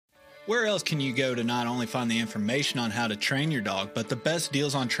Where else can you go to not only find the information on how to train your dog, but the best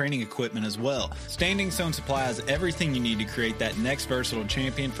deals on training equipment as well? Standing Stone Supply has everything you need to create that next versatile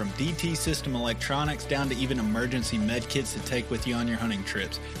champion, from DT system electronics down to even emergency med kits to take with you on your hunting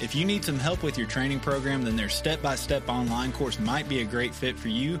trips. If you need some help with your training program, then their step-by-step online course might be a great fit for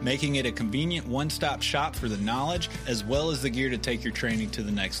you, making it a convenient one-stop shop for the knowledge as well as the gear to take your training to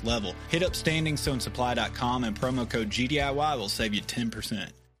the next level. Hit up StandingStoneSupply.com and promo code GDIY will save you 10%.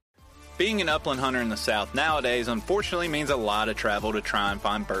 Being an upland hunter in the South nowadays unfortunately means a lot of travel to try and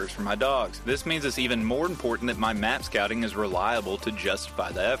find birds for my dogs. This means it's even more important that my map scouting is reliable to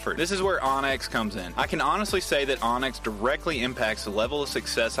justify the effort. This is where onX comes in. I can honestly say that onX directly impacts the level of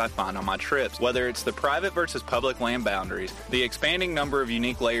success I find on my trips. Whether it's the private versus public land boundaries, the expanding number of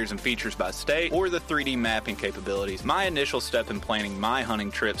unique layers and features by state, or the 3D mapping capabilities, my initial step in planning my hunting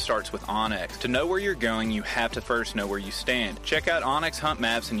trip starts with onX. To know where you're going, you have to first know where you stand. Check out onX Hunt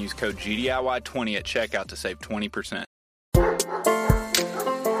Maps and use code GDIY20 at checkout to save 20%.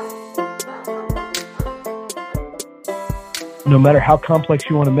 No matter how complex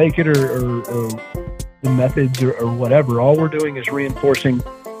you want to make it or the methods or whatever, all we're doing is reinforcing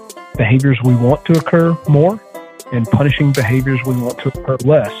behaviors we want to occur more and punishing behaviors we want to occur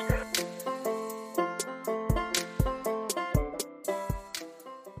less.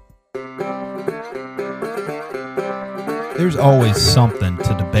 There's always something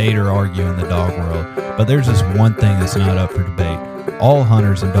to debate or argue in the dog world, but there's just one thing that's not up for debate. All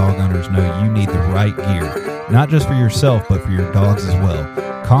hunters and dog owners know you need the right gear, not just for yourself, but for your dogs as well.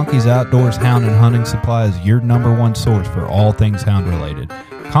 Conkey's Outdoors Hound and Hunting Supply is your number one source for all things hound related.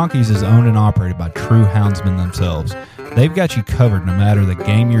 Conkey's is owned and operated by true houndsmen themselves. They've got you covered no matter the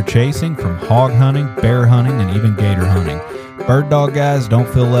game you're chasing, from hog hunting, bear hunting, and even gator hunting. Bird dog guys don't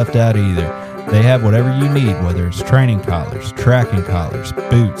feel left out either. They have whatever you need, whether it's training collars, tracking collars,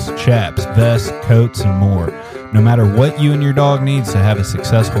 boots, chaps, vests, coats, and more. No matter what you and your dog needs to have a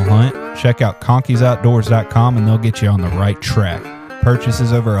successful hunt, check out Conkey'sOutdoors.com and they'll get you on the right track.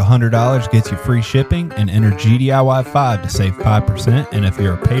 Purchases over $100 gets you free shipping, and enter GDIY5 to save 5%. And if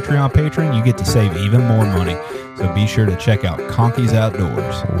you're a Patreon patron, you get to save even more money. So be sure to check out Conkey's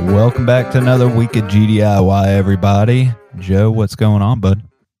Outdoors. Welcome back to another week of GDIY, everybody. Joe, what's going on, bud?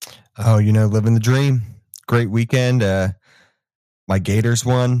 Oh, living the dream. Great weekend. My Gators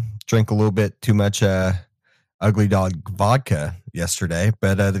won. Drank a little bit too much Ugly Dog vodka yesterday,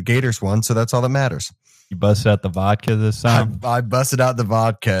 but the Gators won, so that's all that matters. You busted out the vodka this time? I busted out the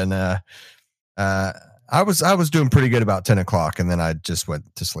vodka, and I was doing pretty good about 10 o'clock, and then I just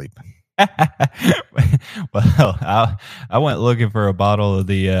went to sleep. Well, I went looking for a bottle of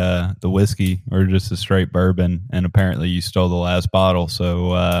the whiskey, or just a straight bourbon, and apparently you stole the last bottle,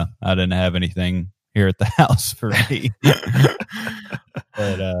 so I didn't have anything here at the house for me.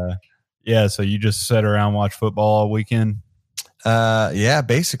 But yeah, so you just sat around and watch football all weekend? Yeah,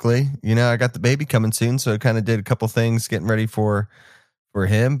 basically. I got the baby coming soon, so I kind of did a couple things getting ready for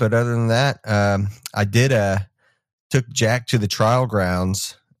him. But other than that, I did took Jack to the trial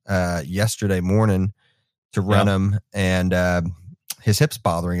grounds yesterday morning to run him, and his hip's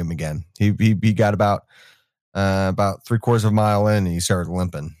bothering him again. He got about 3/4 of a mile in, and he started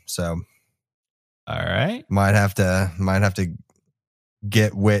limping. So, all right, might have to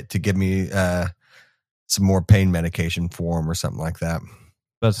get Whit to give me some more pain medication for him or something like that.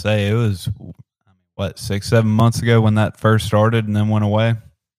 Let's say it was 6-7 months ago when that first started and then went away.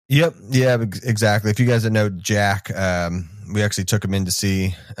 Yep. Yeah, exactly. If you guys didn't know Jack, we actually took him in to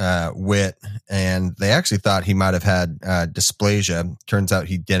see Whit, and they actually thought he might have had dysplasia. Turns out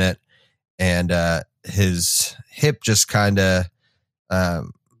he didn't. And his hip just kind of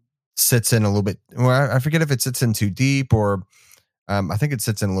sits in a little bit. Well, I forget if it sits in too deep, or I think it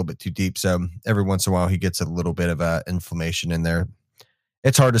sits in a little bit too deep. So every once in a while he gets a little bit of inflammation in there.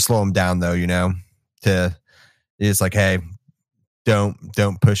 It's hard to slow him down though, it's like, hey,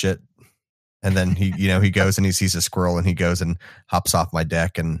 don't push it. And then he goes and he sees a squirrel and he goes and hops off my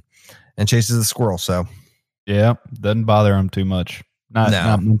deck and chases the squirrel. So yeah, doesn't bother him too much.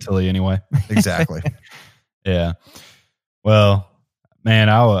 Not mentally anyway. Exactly. Yeah. Well, man,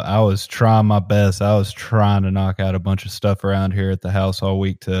 I was trying my best. I was trying to knock out a bunch of stuff around here at the house all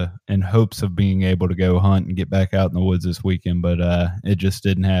week in hopes of being able to go hunt and get back out in the woods this weekend, but it just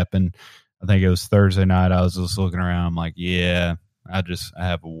didn't happen. I think it was Thursday night. I was just looking around. I'm like, yeah, I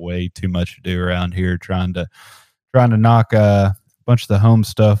have way too much to do around here, trying to knock a bunch of the home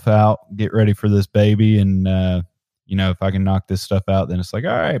stuff out, get ready for this baby, and if I can knock this stuff out, then it's like,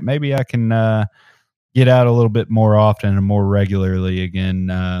 all right, maybe I can get out a little bit more often and more regularly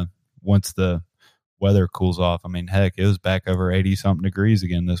again once the weather cools off. I mean, heck, it was back over 80-something degrees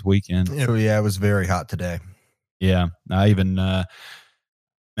again this weekend. Yeah, it was very hot today. Yeah. I even, man,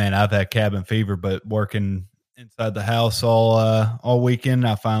 I've had cabin fever, but working inside the house all weekend,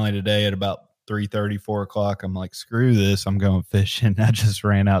 I finally today at about 3:30, 4 o'clock, I'm like, screw this, I'm going fishing. I just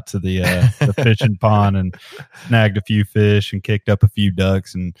ran out to the fishing pond and snagged a few fish and kicked up a few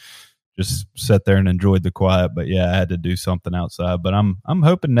ducks and just sat there and enjoyed the quiet. But yeah, I had to do something outside. But I'm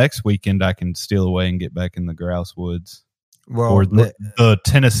hoping next weekend I can steal away and get back in the grouse woods. Well, or the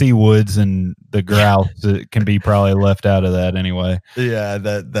Tennessee woods, and the grouse can be probably left out of that anyway. Yeah,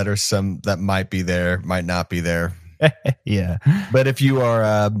 that are some that might be there, might not be there. Yeah. But if you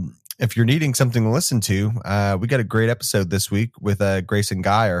are if you're needing something to listen to, we got a great episode this week with Grayson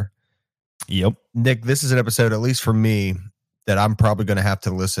Geyer. Yep. Nick, this is an episode, at least for me, that I'm probably going to have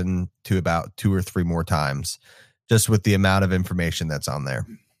to listen to about 2 or 3 more times, just with the amount of information that's on there.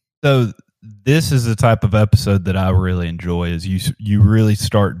 So this is the type of episode that I really enjoy, is you really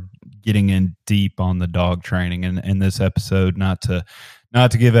start getting in deep on the dog training. And in this episode, not to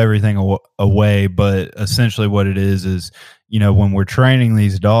give everything away, but essentially what it is, you know, when we're training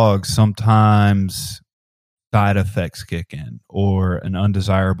these dogs, sometimes side effects kick in or an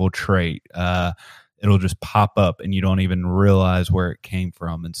undesirable trait. It'll just pop up and you don't even realize where it came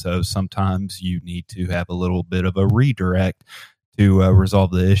from. And so sometimes you need to have a little bit of a redirect to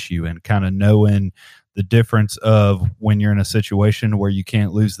resolve the issue, and kind of knowing the difference of when you're in a situation where you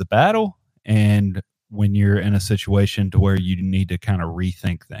can't lose the battle and when you're in a situation to where you need to kind of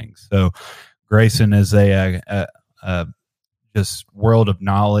rethink things. So Grayson is a just world of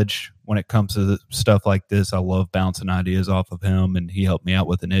knowledge when it comes to stuff like this. I love bouncing ideas off of him, and he helped me out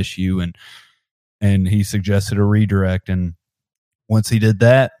with an issue, and he suggested a redirect. And once he did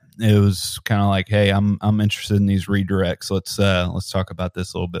that, it was kind of like, hey, I'm interested in these redirects. Let's talk about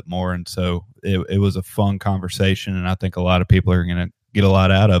this a little bit more. And so it was a fun conversation, and I think a lot of people are going to get a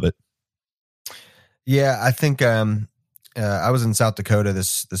lot out of it. Yeah, I think I was in South Dakota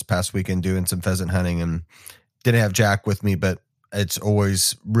this past weekend doing some pheasant hunting, and didn't have Jack with me, but it's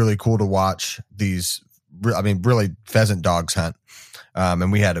always really cool to watch these, really pheasant dogs hunt.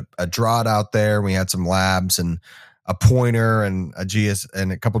 And we had a Draught out there. We had some labs and a pointer and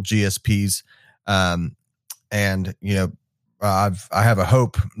a couple GSPs. And you know, I have a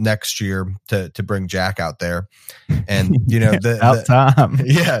hope next year to bring Jack out there, and you know, time.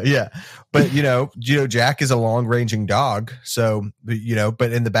 Yeah. But you know, Jack is a long ranging dog. So, you know,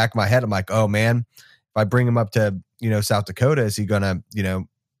 but in the back of my head, I'm like, oh man, if I bring him up to, you know, South Dakota, is he gonna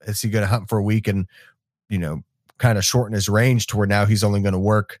hunt for a week and, you know, kind of shorten his range to where now he's only going to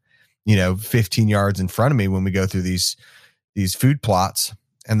work, you know, 15 yards in front of me when we go through these food plots.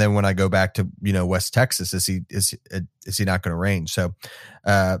 And then when I go back to, you know, West Texas, is he not going to range? So,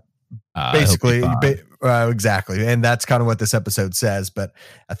 basically, exactly. And that's kind of what this episode says, but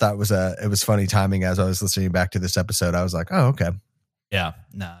I thought it was funny timing as I was listening back to this episode. I was like, oh, okay. Yeah,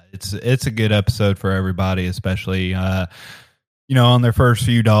 no, it's a good episode for everybody, especially, you know, on their first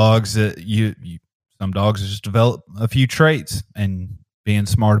few dogs. Some dogs just develop a few traits, and being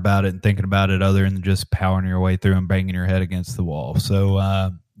smart about it and thinking about it other than just powering your way through and banging your head against the wall. So,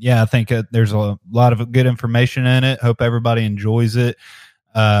 yeah, I think there's a lot of good information in it. Hope everybody enjoys it.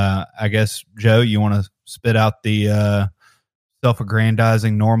 I guess, Joe, you want to spit out the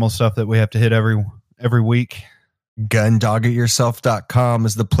self-aggrandizing normal stuff that we have to hit every week? GunDogItYourself.com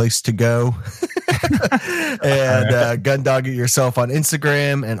is the place to go. And GunDog It Yourself on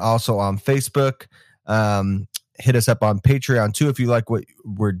Instagram and also on Facebook. Hit us up on Patreon too if you like what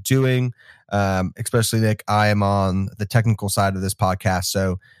we're doing. Especially Nick, I am on the technical side of this podcast,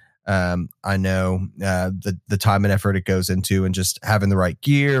 so I know the time and effort it goes into, and just having the right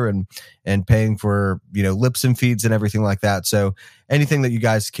gear and paying for, you know, lips and feeds and everything like that. So anything that you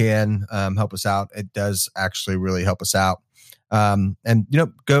guys can help us out, it does actually really help us out. And you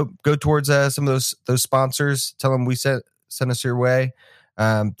know, go towards some of those sponsors. Tell them we send us your way.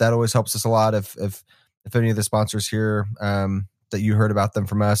 That always helps us a lot. If any of the sponsors here that you heard about them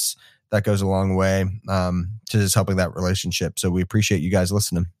from us, that goes a long way to just helping that relationship. So we appreciate you guys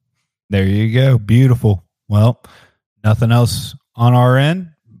listening. There you go. Beautiful. Well, nothing else on our end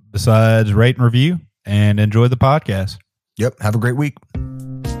besides rate and review and enjoy the podcast. Yep. Have a great week.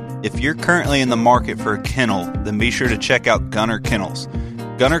 If you're currently in the market for a kennel, then be sure to check out Gunner Kennels.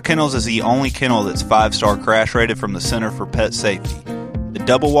 Gunner Kennels is the only kennel that's 5-star crash rated from the Center for Pet Safety. The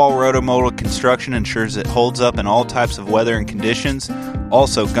double wall rotomolded construction ensures it holds up in all types of weather and conditions.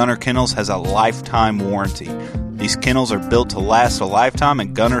 Also, Gunner Kennels has a lifetime warranty. These kennels are built to last a lifetime,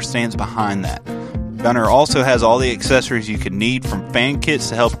 and Gunner stands behind that. Gunner also has all the accessories you could need, from fan kits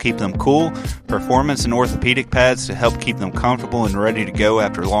to help keep them cool, performance and orthopedic pads to help keep them comfortable and ready to go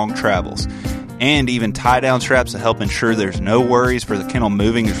after long travels, and even tie-down straps to help ensure there's no worries for the kennel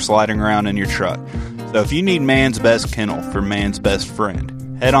moving or sliding around in your truck. So if you need man's best kennel for man's best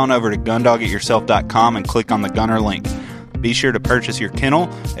friend, head on over to gundogityourself.com and click on the Gunner link. Be sure to purchase your kennel,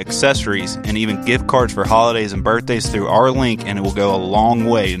 accessories, and even gift cards for holidays and birthdays through our link, and it will go a long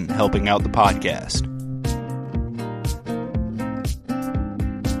way in helping out the podcast.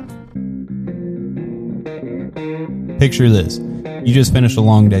 Picture this. You just finished a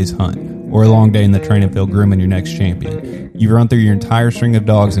long day's hunt, or a long day in the training field grooming your next champion. You've run through your entire string of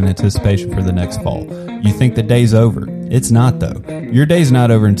dogs in anticipation for the next fall. You think the day's over. It's not, though. Your day's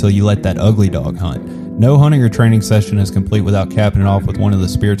not over until you let that ugly dog hunt. No hunting or training session is complete without capping it off with one of the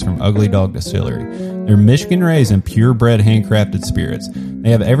spirits from Ugly Dog Distillery. They're Michigan-raised and purebred handcrafted spirits. They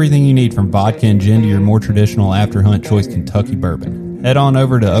have everything you need from vodka and gin to your more traditional after-hunt choice Kentucky bourbon. Head on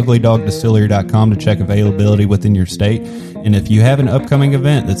over to uglydogdistillery.com to check availability within your state. And if you have an upcoming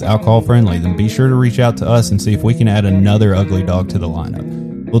event that's alcohol-friendly, then be sure to reach out to us and see if we can add another Ugly Dog to the lineup.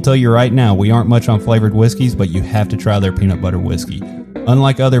 We'll tell you right now, we aren't much on flavored whiskeys, but you have to try their peanut butter whiskey.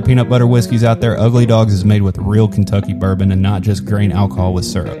 Unlike other peanut butter whiskeys out there, Ugly Dogs is made with real Kentucky bourbon and not just grain alcohol with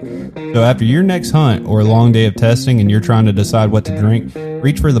syrup. So after your next hunt or a long day of testing and you're trying to decide what to drink,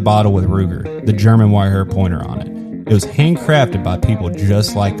 reach for the bottle with Ruger, the German Wire pointer on it. It was handcrafted by people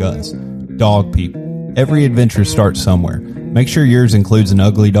just like us, dog people. Every adventure starts somewhere. Make sure yours includes an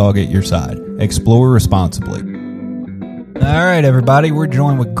ugly dog at your side. Explore responsibly. All right, everybody, we're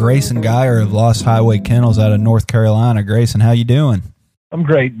joined with Grayson Geyer of Lost Highway Kennels out of North Carolina. Grayson, how you doing? I'm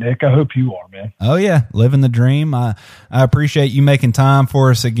great, Nick. I hope you are, man. Oh yeah, living the dream. I appreciate you making time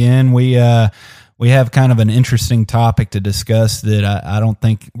for us again. We have kind of an interesting topic to discuss that I don't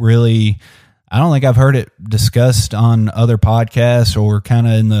think I've heard it discussed on other podcasts or kind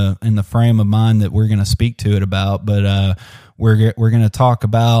of in the frame of mind that we're going to speak to it about. But we're going to talk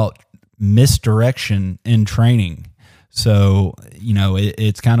about misdirection in training. So,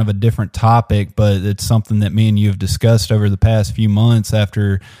 it's kind of a different topic, but it's something that me and you have discussed over the past few months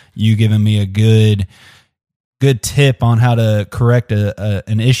after you giving me a good tip on how to correct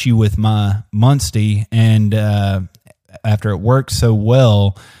an issue with my Muncie. And after it worked so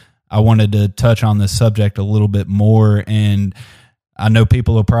well, I wanted to touch on this subject a little bit more. And I know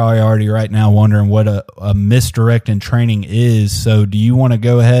people are probably already right now wondering what a misdirect in training is. So do you want to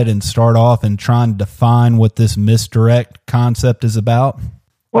go ahead and start off and try and define what this misdirect concept is about?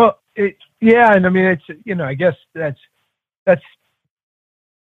 Well, and I mean, it's, I guess that's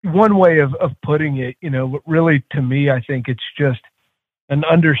one way of putting it. Really, to me, I think it's just an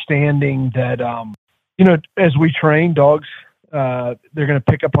understanding that, as we train dogs, they're going to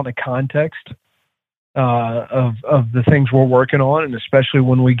pick up on the context of the things we're working on. And especially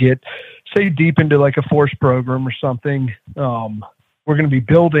when we get, say, deep into like a force program or something, we're going to be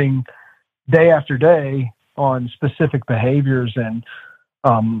building day after day on specific behaviors. And,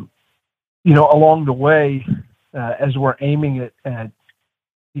 along the way, as we're aiming it at,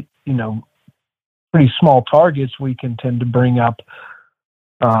 pretty small targets, we can tend to bring up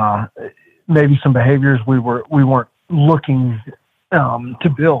maybe some behaviors we weren't looking to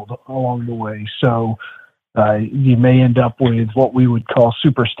build along the way. So you may end up with what we would call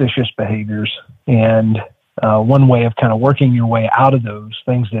superstitious behaviors. And one way of kind of working your way out of those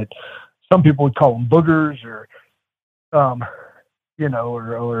things that some people would call them boogers or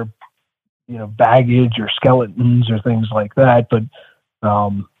baggage or skeletons or things like that. But,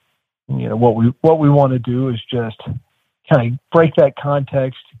 what we want to do is just kind of break that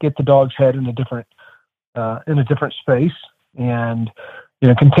context, get the dog's head in a different space, and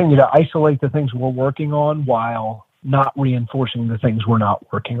continue to isolate the things we're working on while not reinforcing the things we're not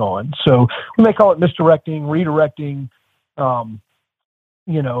working on. So we may call it misdirecting, redirecting, or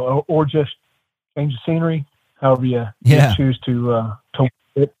just change the scenery, however you choose to work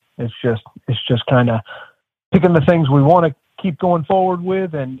it. It's just kind of picking the things we want to keep going forward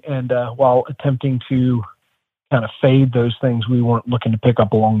with, and while attempting to kind of fade those things we weren't looking to pick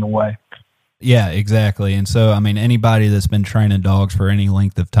up along the way. Yeah, exactly. And so, I mean, anybody that's been training dogs for any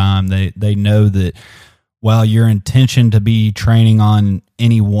length of time, they know that while your intention to be training on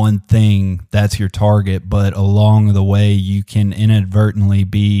any one thing, that's your target, but along the way, you can inadvertently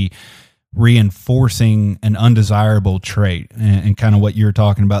be reinforcing an undesirable trait and kind of what you're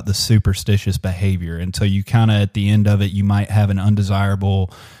talking about, the superstitious behavior. And so you kind of, at the end of it, you might have an undesirable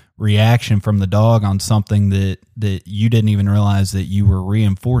reaction from the dog on something that you didn't even realize that you were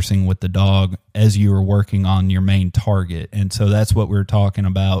reinforcing with the dog as you were working on your main target. And so that's what we're talking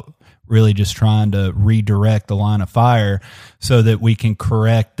about really just trying to redirect the line of fire so that we can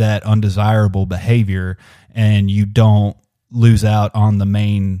correct that undesirable behavior and you don't lose out on the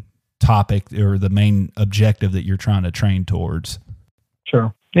main topic or the main objective that you're trying to train towards.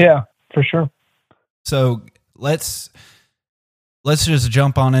 Sure. Yeah, for sure. So let's just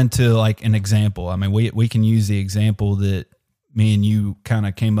jump on into like an example. I mean, we can use the example that me and you kind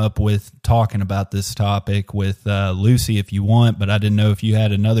of came up with talking about this topic with Lucy if you want, but I didn't know if you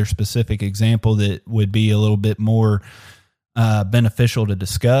had another specific example that would be a little bit more beneficial to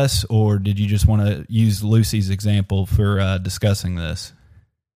discuss, or did you just want to use Lucy's example for discussing this?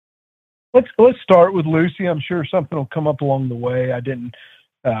 Let's start with Lucy. I'm sure something will come up along the way. I didn't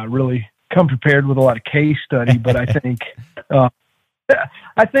really come prepared with a lot of case study, but I think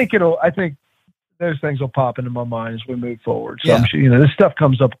I think those things will pop into my mind as we move forward. So I'm sure, this stuff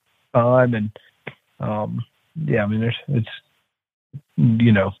comes up all the time, and I mean,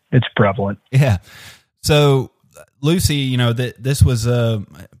 it's prevalent. Yeah. So Lucy, this was a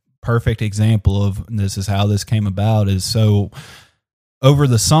perfect example of this is how this came about is so over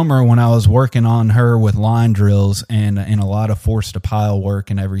the summer when I was working on her with line drills and a lot of force to pile work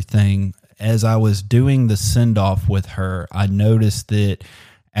and everything, as I was doing the send off with her, I noticed that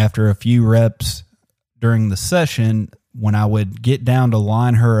after a few reps during the session, when I would get down to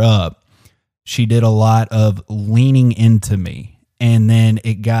line her up, she did a lot of leaning into me. And then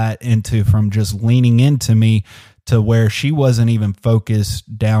it got into from just leaning into me to where she wasn't even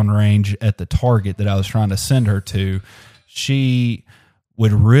focused downrange at the target that I was trying to send her to. She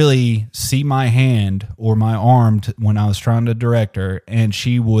would really see my hand or my arm when I was trying to direct her, and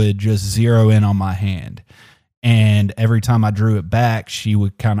she would just zero in on my hand. And every time I drew it back, she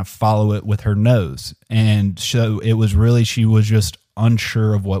would kind of follow it with her nose. And so it was really, she was just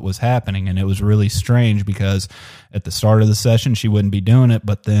unsure of what was happening. And it was really strange because at the start of the session, she wouldn't be doing it.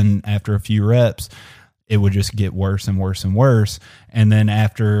 But then after a few reps, it would just get worse and worse and worse. And then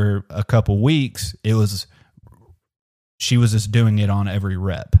after a couple weeks, she was just doing it on every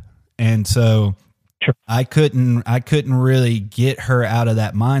rep. And so I couldn't really get her out of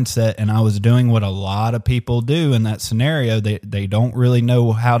that mindset, and I was doing what a lot of people do in that scenario. They don't really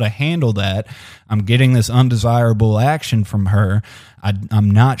know how to handle that. I'm getting this undesirable action from her.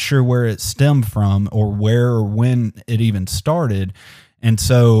 I'm not sure where it stemmed from or where or when it even started. And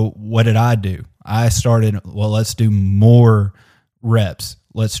so what did I do? I started, let's do more reps.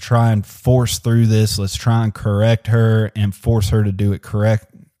 Let's try and force through this. Let's try and correct her and force her to do it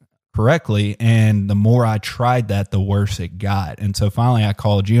correctly. And the more I tried that, the worse it got. And so finally I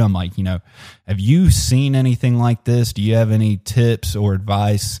called you. I'm like, have you seen anything like this? Do you have any tips or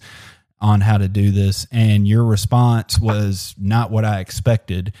advice on how to do this? And your response was not what I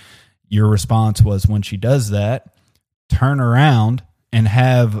expected. Your response was, when she does that, turn around and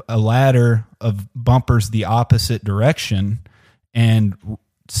have a ladder of bumpers the opposite direction and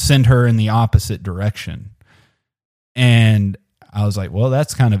send her in the opposite direction. And I was like, well,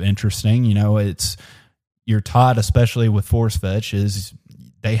 that's kind of interesting. You're taught, especially with force fetch, is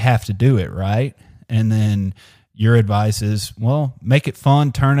they have to do it, right? And then your advice is, well, make it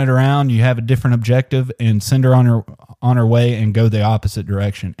fun, turn it around. You have a different objective and send her on her way and go the opposite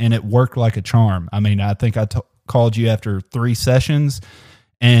direction. And it worked like a charm. I mean, I think I called you after 3 sessions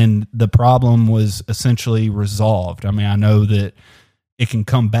and the problem was essentially resolved. I mean, I know that it can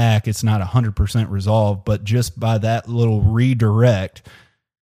come back. It's not 100% resolved, but just by that little redirect,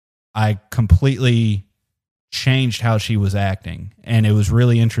 I completely changed how she was acting. And it was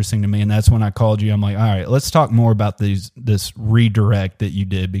really interesting to me. And that's when I called you. I'm like, all right, let's talk more about this redirect that you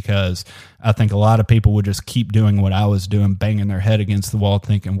did, because I think a lot of people would just keep doing what I was doing, banging their head against the wall,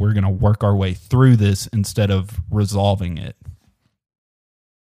 thinking we're going to work our way through this instead of resolving it.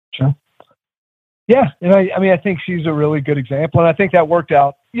 Sure. Yeah. And I think she's a really good example. And I think that worked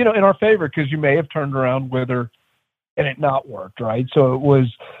out, in our favor, because you may have turned around with her and it not worked. Right. So it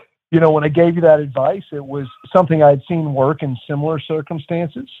was, when I gave you that advice, it was something I had seen work in similar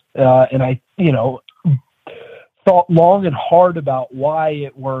circumstances. And I, thought long and hard about why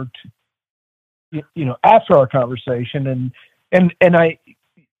it worked, after our conversation. And I,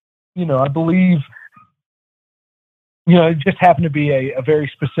 I believe, it just happened to be a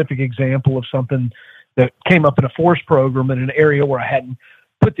very specific example of something that came up in a force program in an area where I hadn't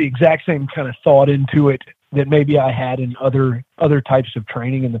put the exact same kind of thought into it that maybe I had in other types of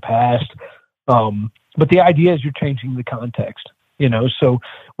training in the past. But the idea is you're changing the context, so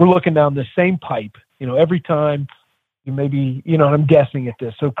we're looking down the same pipe, every time you maybe, and I'm guessing at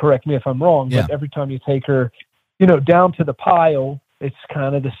this, so correct me if I'm wrong, but every time you take her, down to the pile, it's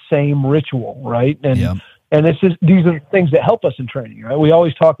kind of the same ritual, right? And And these are things that help us in training, right? We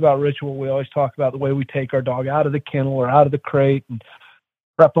always talk about ritual. We always talk about the way we take our dog out of the kennel or out of the crate and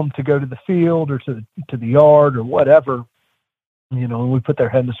prep them to go to the field or to the yard or whatever. You know, and we put their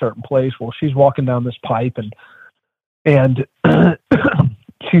head in a certain place. Well, she's walking down this pipe and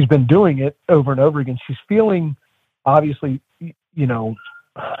she's been doing it over and over again. She's feeling, obviously, you know,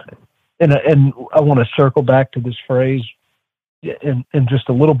 and I want to circle back to this phrase in just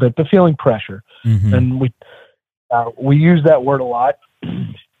a little bit, but feeling pressure. Mm-hmm. And we use that word a lot,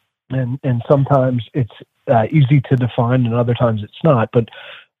 and sometimes it's easy to define, and other times it's not. But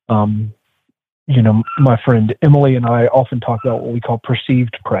you know, my friend Emily and I often talk about what we call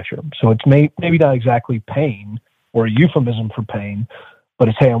perceived pressure. So it's maybe not exactly pain or a euphemism for pain, but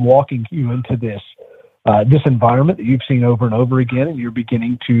it's, hey, I'm walking you into this environment that you've seen over and over again, and you're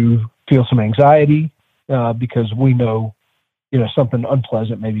beginning to feel some anxiety because we know, you know, something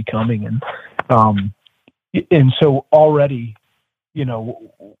unpleasant may be coming. And so already, you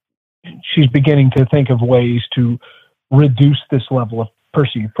know, she's beginning to think of ways to reduce this level of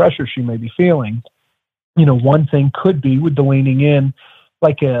perceived pressure she may be feeling. You know, one thing could be with the leaning in,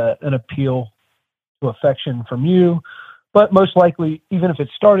 like an appeal to affection from you. But most likely, even if it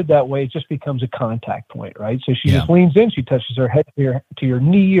started that way, it just becomes a contact point, right? So she just leans in, she touches her head to your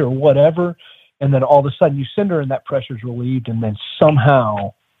knee or whatever, and then all of a sudden you send her and that pressure's relieved, and then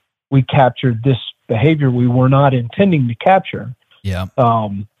somehow we captured this behavior we were not intending to capture,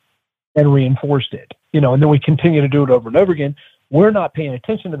 and reinforced it. You know, and then we continue to do it over and over again. We're not paying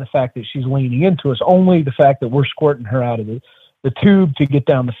attention to the fact that she's leaning into us, only the fact that we're squirting her out of the tube to get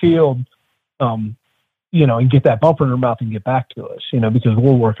down the field, you know, and get that bumper in her mouth and get back to us, you know, because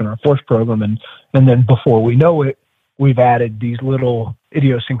we're working our force program. And then before we know it, we've added these little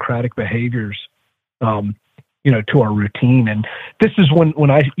idiosyncratic behaviors, you know, to our routine. And this is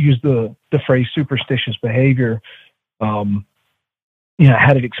when I use the phrase superstitious behavior, you know, I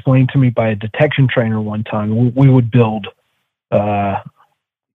had it explained to me by a detection trainer one time. We would build,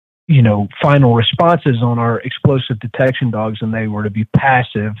 you know, final responses on our explosive detection dogs, and they were to be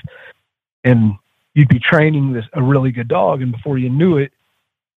passive, and you'd be training a really good dog, and before you knew it,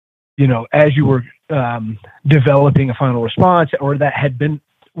 you know, as you were developing a final response, or that had been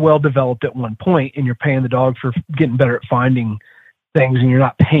well developed at one point, and you're paying the dog for getting better at finding things, and you're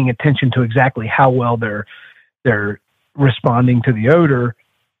not paying attention to exactly how well they're responding to the odor.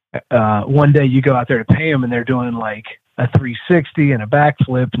 One day you go out there to pay them, and they're doing like a 360 and a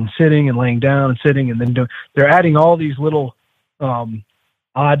backflip and sitting and laying down and sitting, and then they're adding all these little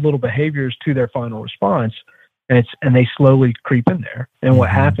odd little behaviors to their final response, and they slowly creep in there. And what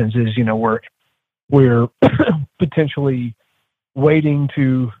happens is, you know, we're potentially waiting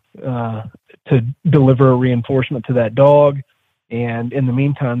to deliver a reinforcement to that dog, and in the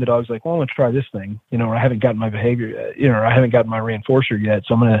meantime, the dog's like, well, I'm gonna try this thing, you know, or I haven't gotten my behavior, you know, or I haven't gotten my reinforcer yet,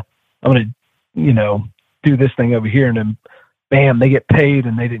 so I'm gonna, you know, do this thing over here, and then bam, they get paid,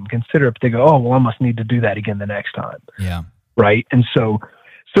 and they didn't consider it, but they go, oh, well, I must need to do that again the next time. Yeah. Right. And so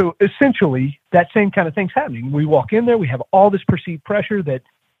essentially that same kind of thing's happening. We walk in there, we have all this perceived pressure that,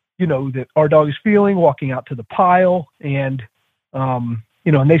 you know, that our dog is feeling walking out to the pile, and,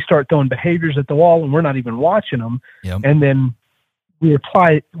 you know, and they start throwing behaviors at the wall, and we're not even watching them. Yep. And then we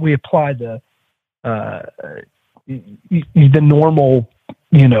apply the normal,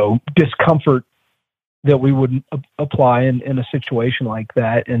 you know, discomfort that we would apply in a situation like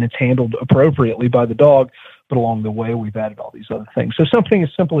that, and it's handled appropriately by the dog. But along the way, we've added all these other things. So something as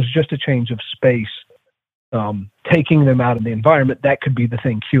simple as just a change of space, taking them out of the environment, that could be the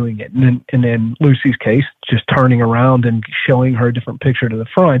thing cueing it. And in Lucy's case, just turning around and showing her a different picture to the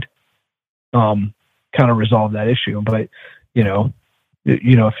front, kind of resolve that issue. But you know,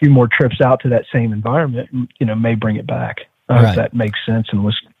 a few more trips out to that same environment, you know, may bring it back. I hope that makes sense and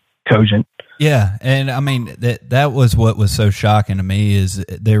was cogent. Yeah. And I mean, that was what was so shocking to me, is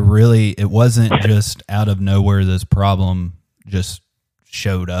it wasn't just out of nowhere this problem just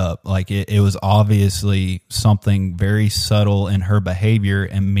showed up. Like it was obviously something very subtle in her behavior,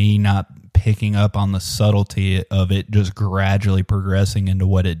 and me not picking up on the subtlety of it just gradually progressing into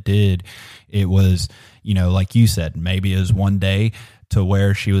what it did. It was, you know, like you said, maybe it was one day to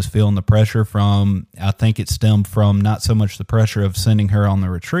where she was feeling the pressure from, I think it stemmed from not so much the pressure of sending her on the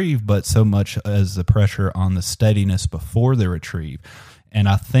retrieve, but so much as the pressure on the steadiness before the retrieve. And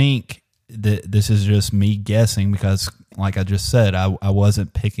I think that this is just me guessing, because like I just said, I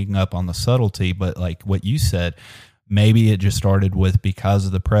wasn't picking up on the subtlety, but like what you said, maybe it just started with, because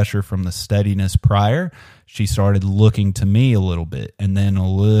of the pressure from the steadiness prior, she started looking to me a little bit, and then a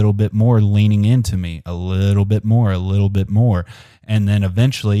little bit more leaning into me, a little bit more. And then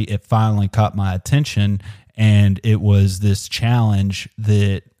eventually it finally caught my attention, And it was this challenge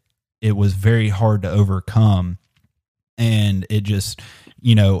that it was very hard to overcome. And it just,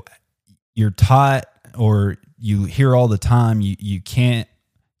 you know, you're taught, or you hear all the time,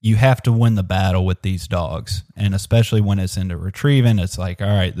 you have to win the battle with these dogs. And especially when it's into retrieving, it's like, all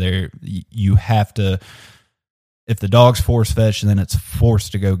right, you have to, if the dog's force fetched, then it's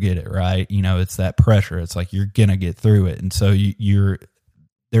forced to go get it, right? You know, it's that pressure. It's like, you're going to get through it. And so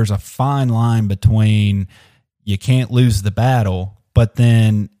there's a fine line between, you can't lose the battle, but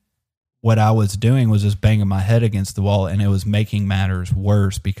then what I was doing was just banging my head against the wall, and it was making matters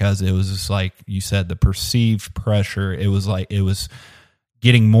worse, because it was just like you said, the perceived pressure. It was like, it was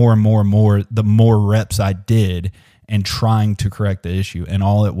getting more and more and more the more reps I did and trying to correct the issue. And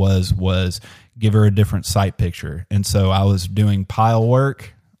all it was give her a different sight picture. And so I was doing pile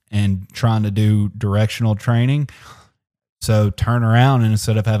work and trying to do directional training. So turn around, and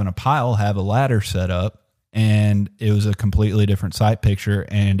instead of having a pile, have a ladder set up. And it was a completely different sight picture.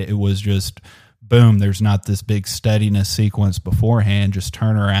 And it was just, boom, there's not this big steadiness sequence beforehand. Just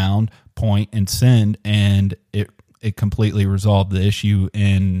turn around, point, and send. And it completely resolved the issue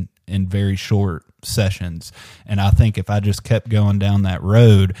in very short sessions. And I think if I just kept going down that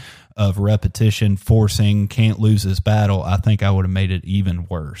road of repetition, forcing, can't lose this battle, I think I would have made it even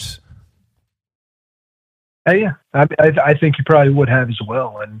worse. Yeah, I think you probably would have as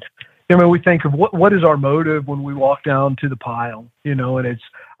well. And I mean, we think of what is our motive when we walk down to the pile, you know, and it's,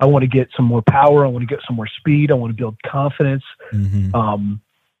 I want to get some more power. I want to get some more speed. I want to build confidence. Mm-hmm.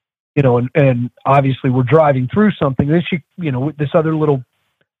 You know, and obviously we're driving through something. Then she, you know, this little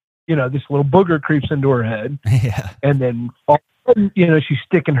booger creeps into her head. Yeah. And then, you know, she's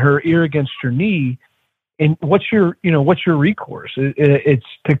sticking her ear against her knee. And what's your recourse? It's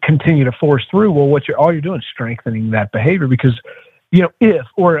to continue to force through. Well, all you're doing is strengthening that behavior, because, you know,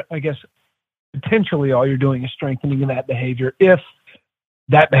 potentially all you're doing is strengthening that behavior if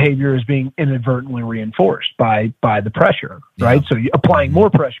that behavior is being inadvertently reinforced by the pressure, right? So applying more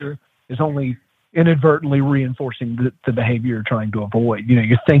pressure is only inadvertently reinforcing the behavior you're trying to avoid. You know,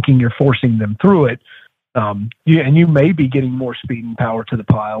 you're thinking you're forcing them through it. And you may be getting more speed and power to the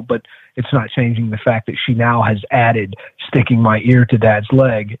pile, but it's not changing the fact that she now has added sticking my ear to dad's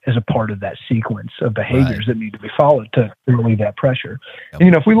leg as a part of that sequence of behaviors that need to be followed to relieve that pressure. Yep. And,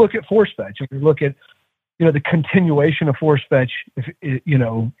 you know, if we look at force fetch, if we look at, you know, the continuation of force fetch, if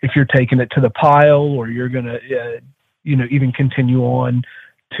you're taking it to the pile, or you're going to, you know, even continue on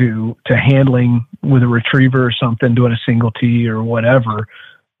to handling with a retriever or something, doing a single T or whatever,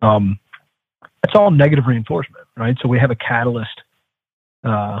 it's all negative reinforcement, right? So we have a catalyst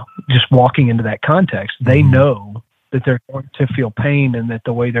just walking into that context. They know that they're going to feel pain, and that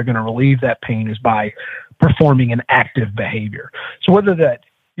the way they're going to relieve that pain is by performing an active behavior. So whether that,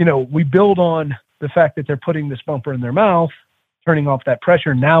 you know, we build on the fact that they're putting this bumper in their mouth, turning off that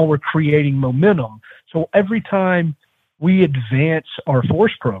pressure, now we're creating momentum. So every time we advance our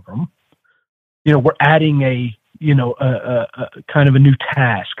force program, you know, we're adding a kind of a new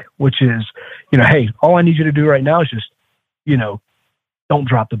task, which is, you know, hey, all I need you to do right now is just, you know, don't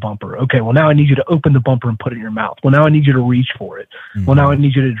drop the bumper. Okay, well, now I need you to open the bumper and put it in your mouth. Well, now I need you to reach for it. Mm-hmm. Well, now I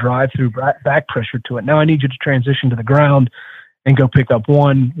need you to drive through back pressure to it. Now I need you to transition to the ground and go pick up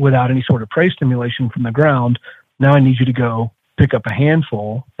one without any sort of prey stimulation from the ground. Now I need you to go pick up a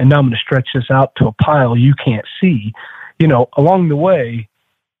handful, and now I'm going to stretch this out to a pile you can't see. You know, along the way,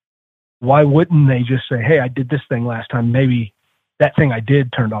 why wouldn't they just say, hey, I did this thing last time. Maybe that thing I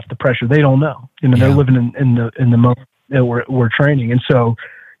did turned off the pressure. They don't know. You know, they're living in the moment that we're training. And so,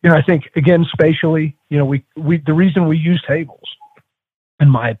 you know, I think, again, spatially, you know, we the reason we use tables, in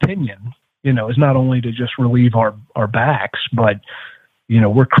my opinion, you know, is not only to just relieve our backs, but, you know,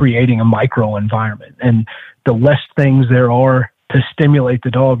 we're creating a micro environment. And the less things there are to stimulate the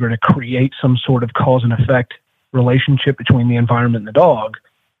dog, or to create some sort of cause and effect relationship between the environment and the dog,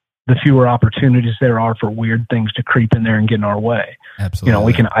 the fewer opportunities there are for weird things to creep in there and get in our way. Absolutely. You know,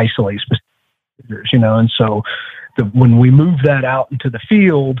 we can isolate specific figures, you know, and so when we move that out into the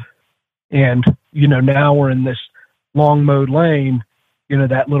field, and, you know, now we're in this long mode lane, you know,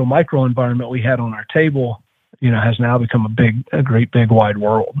 that little micro environment we had on our table, you know, has now become a great big wide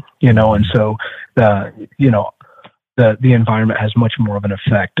world, you know, and so the environment has much more of an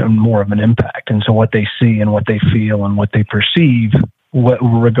effect and more of an impact. And so what they see and what they feel and what they perceive,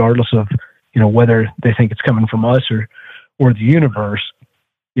 regardless of, you know, whether they think it's coming from us or the universe,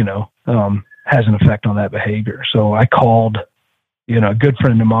 you know, has an effect on that behavior. So I called, you know, a good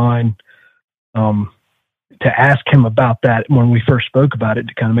friend of mine, to ask him about that when we first spoke about it,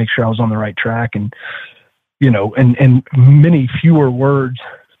 to kind of make sure I was on the right track. And, you know, and many fewer words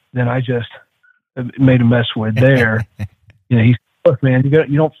than I just made a mess with there. He's, look, man, you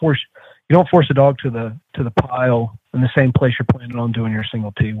don't force a dog to the pile in the same place you're planning on doing your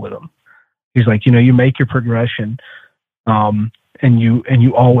single tee with them. He's like, you make your progression, and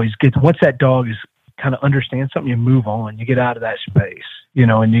you always get, once that dog is kind of understands something, you move on, you get out of that space,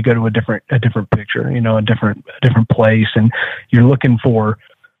 and you go to a different picture, a different place, and you're looking for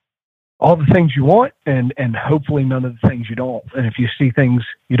all the things you want and hopefully none of the things you don't. And if you see things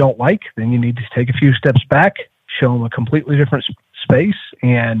you don't like, then you need to take a few steps back, show them a completely different space,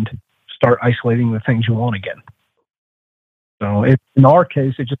 and start isolating the things you want again. So in our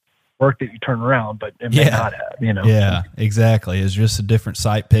case, it just worked that you turn around, but it may not have, Yeah, exactly. It's just a different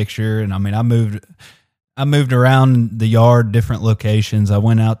sight picture. And I mean, I moved around the yard, different locations. I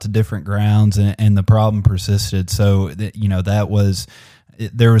went out to different grounds, and the problem persisted. So there was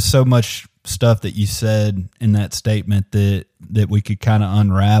so much stuff that you said in that statement that we could kind of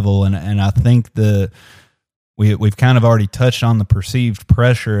unravel. And I think we've kind of already touched on the perceived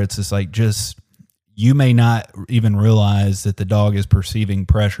pressure. It's just like, you may not even realize that the dog is perceiving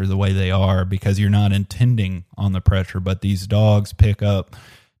pressure the way they are because you're not intending on the pressure, but these dogs pick up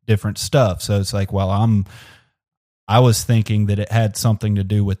different stuff. So it's like, well, I was thinking that it had something to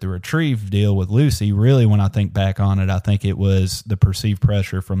do with the retrieve deal with Lucy. Really, when I think back on it, I think it was the perceived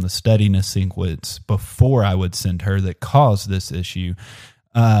pressure from the steadiness sequence before I would send her that caused this issue.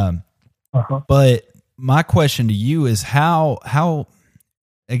 But my question to you is how,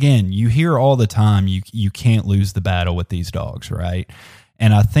 again, you hear all the time, you can't lose the battle with these dogs, right?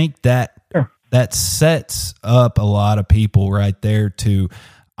 And I think that sets up a lot of people right there to,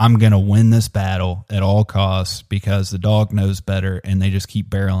 I'm going to win this battle at all costs because the dog knows better, and they just keep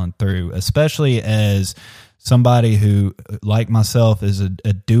barreling through, especially as somebody who, like myself, is a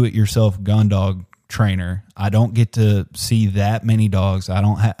do-it-yourself gun dog trainer. I don't get to see that many dogs. I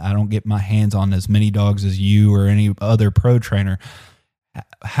don't get my hands on as many dogs as you or any other pro trainer.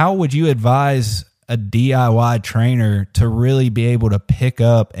 How would you advise a DIY trainer to really be able to pick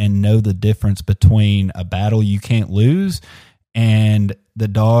up and know the difference between a battle you can't lose and the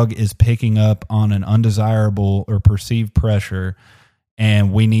dog is picking up on an undesirable or perceived pressure,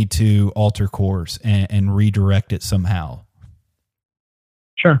 and we need to alter course and redirect it somehow?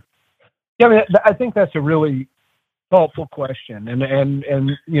 Sure. Yeah, I mean, I think that's a really thoughtful question, and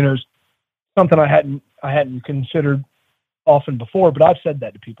something I hadn't considered often before. But I've said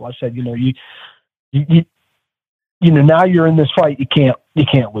that to people. I've said, now you're in this fight, you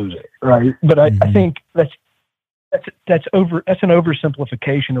can't lose it, right? But I think that's an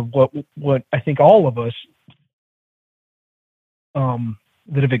oversimplification of what I think all of us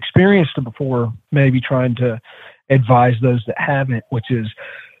that have experienced it before maybe trying to advise those that haven't, which is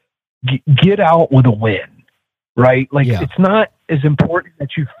get out with a win, right? Like It's not as important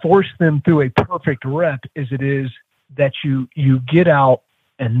that you force them through a perfect rep as it is that you get out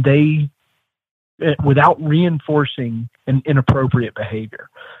and they, without reinforcing an inappropriate behavior.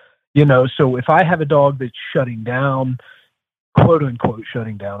 So if I have a dog that's shutting down, quote unquote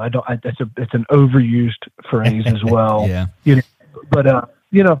shutting down, it's an overused phrase as well. But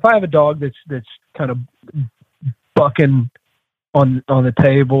if I have a dog that's kind of bucking on the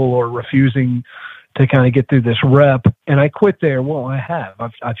table or refusing to kind of get through this rep, and I quit there, well,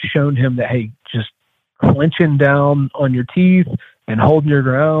 I've shown him that, hey, just clenching down on your teeth and holding your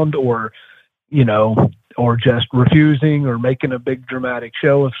ground, or just refusing or making a big dramatic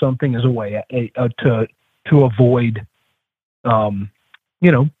show of something is a way to avoid,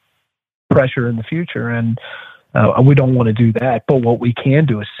 pressure in the future. And we don't want to do that. But what we can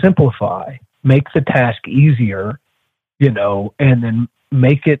do is simplify, make the task easier, and then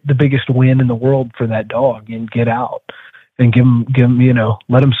make it the biggest win in the world for that dog, and get out and give him,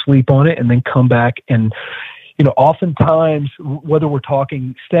 let him sleep on it and then come back. And, oftentimes, whether we're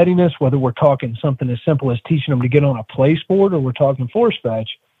talking steadiness, whether we're talking something as simple as teaching them to get on a place board, or we're talking force fetch,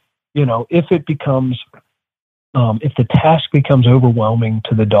 if it becomes, if the task becomes overwhelming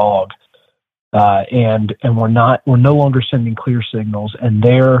to the dog, and we're no longer sending clear signals, and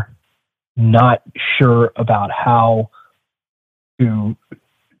they're not sure about how to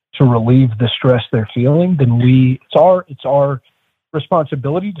relieve the stress they're feeling, then it's our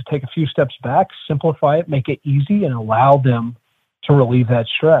responsibility to take a few steps back, simplify it, make it easy, and allow them to relieve that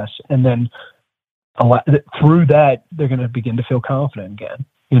stress. And then through that, they're going to begin to feel confident again,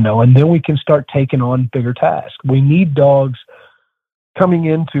 and then we can start taking on bigger tasks. We need dogs coming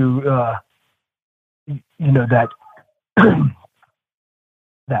into, that,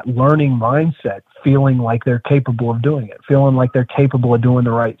 that learning mindset, feeling like they're capable of doing it, feeling like they're capable of doing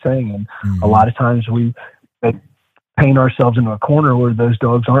the right thing. And a lot of times paint ourselves into a corner where those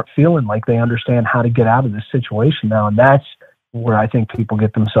dogs aren't feeling like they understand how to get out of this situation now. And that's where I think people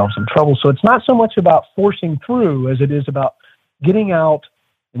get themselves in trouble. So it's not so much about forcing through as it is about getting out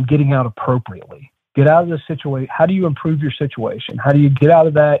and getting out appropriately. Get out of the situation. How do you improve your situation? How do you get out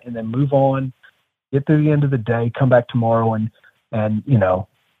of that and then move on, get through the end of the day, come back tomorrow and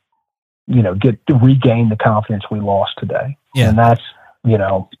get to regain the confidence we lost today. Yeah. And that's,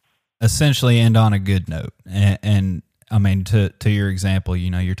 essentially end on a good note. And I mean, to your example,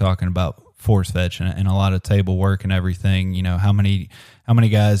 you're talking about force fetch and a lot of table work and everything. How many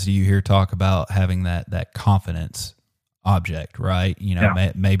guys do you hear talk about having that confidence object, right?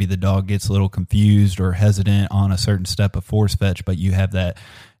 Maybe the dog gets a little confused or hesitant on a certain step of force fetch, but you have that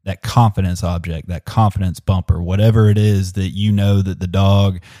confidence object, that confidence bumper, whatever it is that that the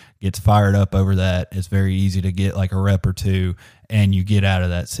dog gets fired up over. That it's very easy to get like a rep or two and you get out of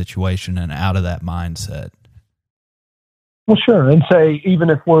that situation and out of that mindset. Well, sure. And say, even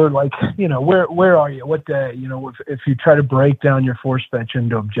if we're like, where are you? What day? If you try to break down your force fetch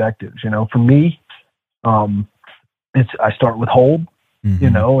into objectives, for me, I start with hold,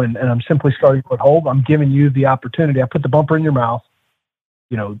 and I'm simply starting with hold. I'm giving you the opportunity. I put the bumper in your mouth.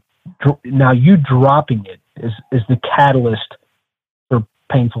 Now you dropping it is the catalyst for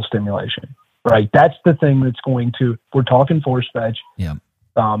painful stimulation, right? That's the thing that's going to, we're talking force fetch,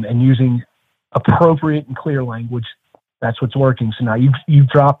 and using appropriate and clear language. That's what's working. So now you've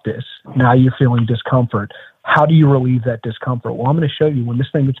dropped this. Now you're feeling discomfort. How do you relieve that discomfort? Well, I'm going to show you when this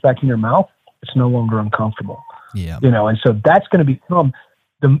thing gets back in your mouth, it's no longer uncomfortable. Yeah. And so that's going to become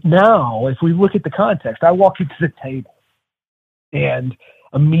now, if we look at the context, I walk you to the table and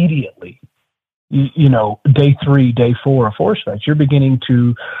immediately, day 3, day 4 of force fetch, you're beginning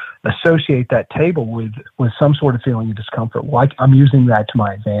to associate that table with some sort of feeling of discomfort. Well, I'm using that to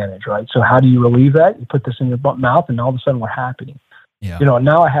my advantage, right? So how do you relieve that? You put this in your mouth and all of a sudden we're happening. Yeah. And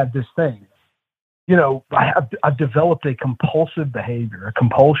now I have this thing, I've developed a compulsive behavior, a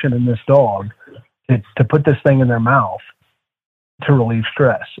compulsion in this dog to put this thing in their mouth to relieve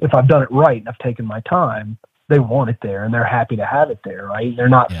stress. If I've done it right and I've taken my time, they want it there and they're happy to have it there, right? They're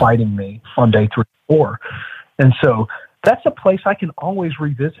not fighting me on day 3 or 4. And so that's a place I can always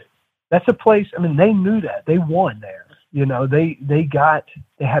revisit. That's a place, they knew that. They won there.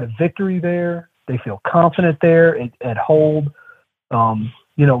 They had a victory there. They feel confident there at hold,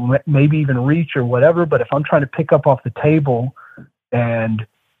 maybe even reach or whatever. But if I'm trying to pick up off the table and,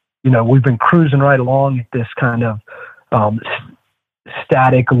 we've been cruising right along at this kind of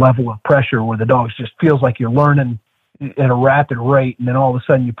static level of pressure where the dog just feels like you're learning at a rapid rate, and then all of a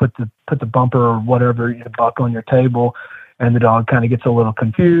sudden you put the bumper or whatever, buck on your table, and the dog kind of gets a little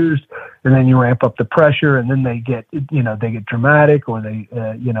confused, and then you ramp up the pressure, and then they get dramatic, or they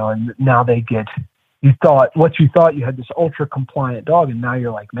and now they get, you thought you had this ultra compliant dog, and now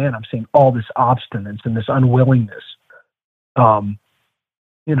you're like, man, I'm seeing all this obstinance and this unwillingness.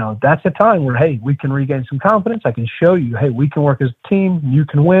 That's a time where, hey, we can regain some confidence. I can show you, hey, we can work as a team. You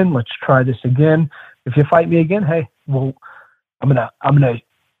can win. Let's try this again. If you fight me again, hey, well, I'm gonna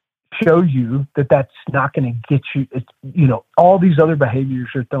show you that that's not going to get you. All these other behaviors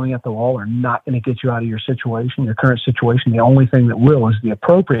you're throwing at the wall are not going to get you out of your situation, your current situation. The only thing that will is the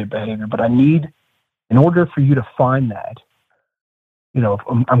appropriate behavior. But I need, in order for you to find that, if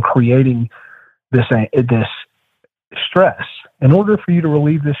I'm creating this stress. In order for you to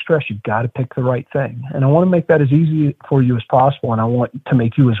relieve this stress, you've got to pick the right thing. And I want to make that as easy for you as possible. And I want to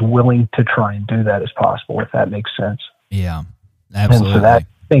make you as willing to try and do that as possible, if that makes sense. Yeah, absolutely. And so I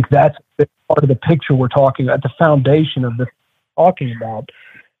think that's part of the picture we're talking about, the foundation of the talking about.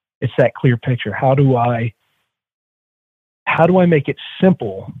 It's that clear picture. How do I make it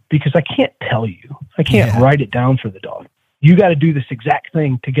simple? Because I can't tell you. I can't write it down for the dog. You got to do this exact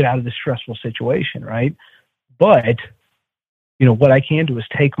thing to get out of this stressful situation, right? But what I can do is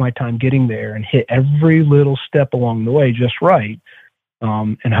take my time getting there and hit every little step along the way just right.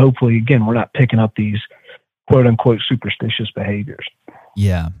 And hopefully, again, we're not picking up these quote unquote superstitious behaviors.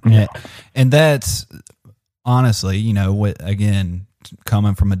 Yeah. And that's honestly, again,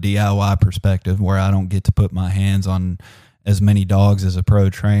 coming from a DIY perspective where I don't get to put my hands on as many dogs as a pro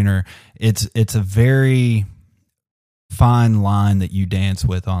trainer, it's a very fine line that you dance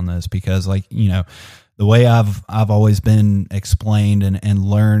with on this, because the way I've always been explained and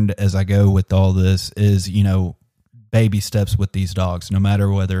learned as I go with all this is, baby steps with these dogs, no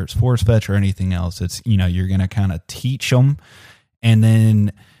matter whether it's force fetch or anything else. It's, you're going to kind of teach them, and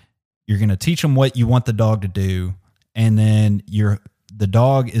then you're going to teach them what you want the dog to do. And then the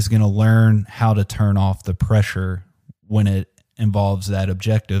dog is going to learn how to turn off the pressure when it involves that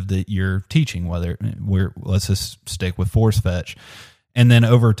objective that you're teaching, let's just stick with force fetch. And then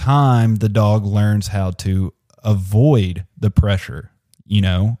over time, the dog learns how to avoid the pressure,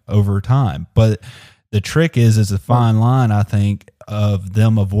 over time. But the trick is a fine line, I think, of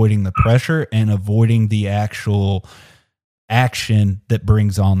them avoiding the pressure and avoiding the actual action that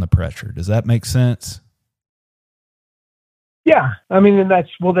brings on the pressure. Does that make sense? Yeah. I mean, and that's,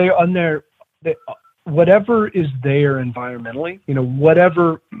 well, they on their, whatever is there environmentally,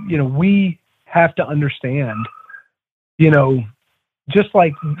 whatever, we have to understand, just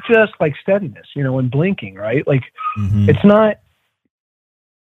like steadiness, and blinking, right? Like it's not,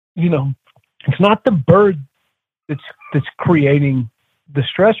 it's not the bird that's creating the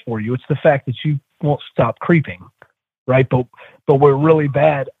stress for you. It's the fact that you won't stop creeping, right? But we're really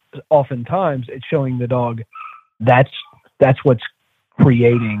bad oftentimes at showing the dog that's what's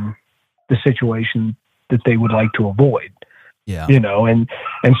creating the situation that they would like to avoid. Yeah. And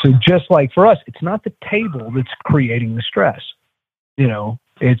so just like for us, it's not the table that's creating the stress.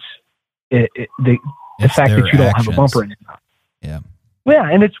 It's the fact that you don't have a bumper in it. Yeah. Yeah.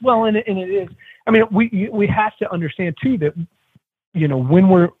 And it's, and it is, I mean, we have to understand too that, when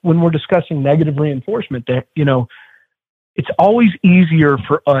we're discussing negative reinforcement, that, it's always easier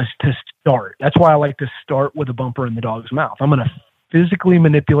for us to start. That's why I like to start with a bumper in the dog's mouth. I'm going to physically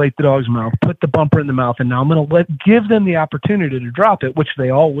manipulate the dog's mouth, put the bumper in the mouth, and now I'm going to give them the opportunity to drop it, which they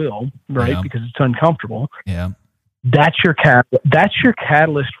all will, right? Yeah. Because it's uncomfortable. Yeah. That's your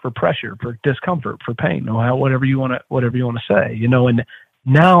catalyst for pressure, for discomfort, for pain, whatever you want to say, and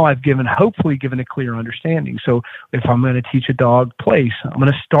now I've hopefully given a clear understanding. So if I'm going to teach a dog place, I'm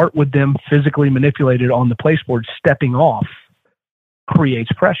going to start with them physically manipulated on the place board. Stepping off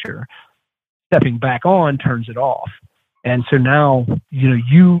creates pressure. Stepping back on turns it off. And so now,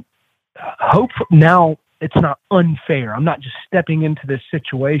 you hope now it's not unfair. I'm not just stepping into this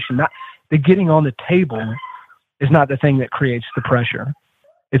situation. Not the getting on the table is not the thing that creates the pressure.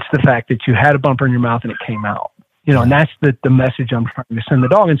 It's the fact that you had a bumper in your mouth and it came out. And that's the message I'm trying to send the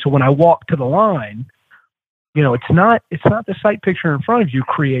dog. And so when I walk to the line, it's not the sight picture in front of you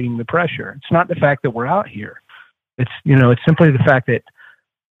creating the pressure. It's not the fact that we're out here. It's, it's simply the fact that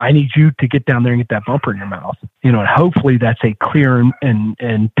I need you to get down there and get that bumper in your mouth, and hopefully that's a clear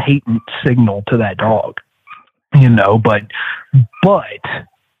and patent signal to that dog, but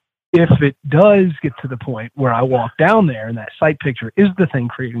if it does get to the point where I walk down there and that sight picture is the thing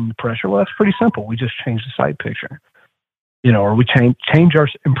creating the pressure, well, that's pretty simple. We just change the sight picture, or we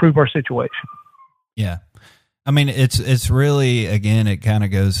improve our situation. Yeah. I mean, it's really, again, it kind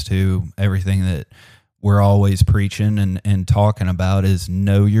of goes to everything that we're always preaching and talking about is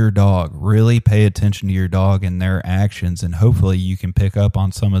know your dog. Really pay attention to your dog and their actions, and hopefully you can pick up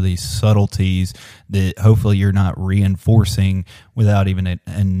on some of these subtleties that hopefully you're not reinforcing without even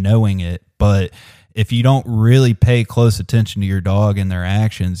knowing it. But if you don't really pay close attention to your dog and their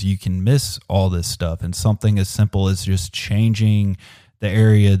actions, you can miss all this stuff. And something as simple as just changing the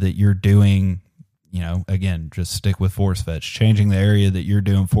area that you're doing, again, just stick with force fetch, changing the area that you're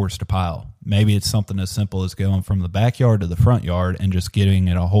doing force to pile. Maybe it's something as simple as going from the backyard to the front yard and just getting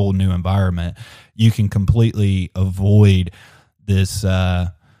in a whole new environment. You can completely avoid this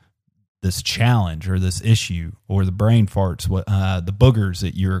this challenge or this issue or the brain farts, the boogers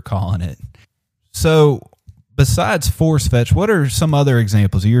that you're calling it. So besides force fetch, what are some other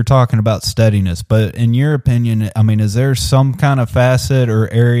examples? You're talking about steadiness, but in your opinion, I mean, is there some kind of facet or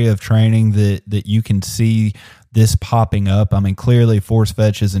area of training that you can see this popping up? I mean, clearly force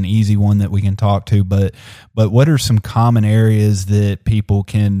fetch is an easy one that we can talk to, but what are some common areas that people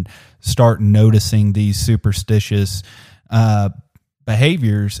can start noticing these superstitious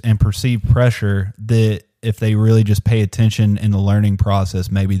behaviors and perceived pressure that if they really just pay attention in the learning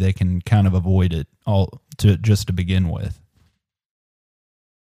process, maybe they can kind of avoid it all to begin with?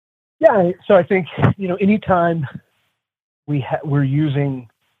 Yeah. So I think, anytime we're using,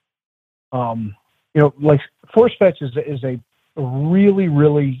 like force fetch is a really,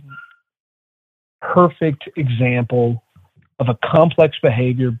 really perfect example of a complex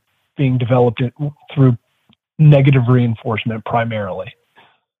behavior being developed through negative reinforcement primarily.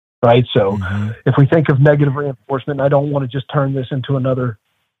 Right. So if we think of negative reinforcement, I don't want to just turn this into another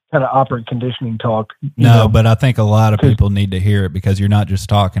kind of operant conditioning talk. But I think a lot of people need to hear it because you're not just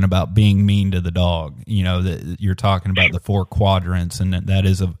talking about being mean to the dog, that you're talking about the 4 quadrants, and that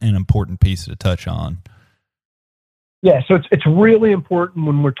is an important piece to touch on. Yeah. So it's really important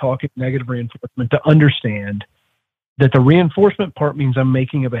when we're talking negative reinforcement to understand that the reinforcement part means I'm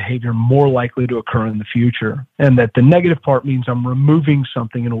making a behavior more likely to occur in the future, and that the negative part means I'm removing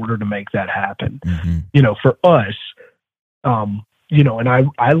something in order to make that happen. For us, And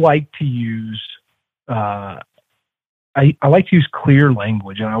I like to use, I like to use clear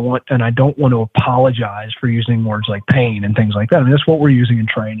language, and I don't want to apologize for using words like pain and things like that. I mean, that's what we're using in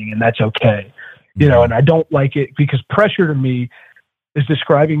training, and that's okay. And I don't like it because pressure to me is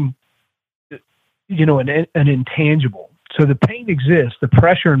describing, an intangible. So the pain exists. The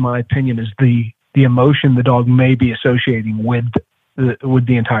pressure, in my opinion, is the emotion the dog may be associating with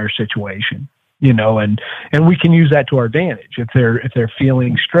the entire situation. And we can use that to our advantage. If they're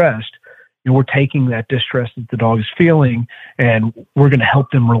feeling stressed, we're taking that distress that the dog is feeling, and we're going to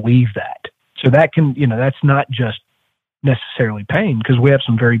help them relieve that. So that can, that's not just necessarily pain, because we have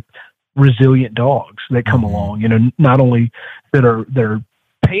some very resilient dogs that come along, not only they're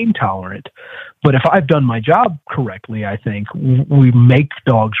pain tolerant, but if I've done my job correctly, I think we make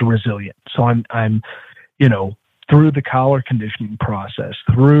dogs resilient. So I'm through the collar conditioning process,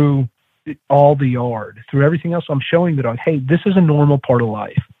 through all the yard, through everything else, I'm showing the dog, hey, this is a normal part of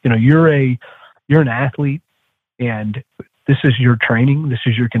life. You're an athlete, and this is your training, this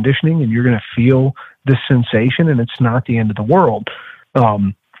is your conditioning, and you're going to feel this sensation, and it's not the end of the world.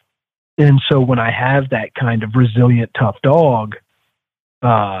 And so when I have that kind of resilient, tough dog,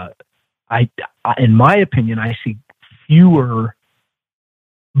 in my opinion, I see fewer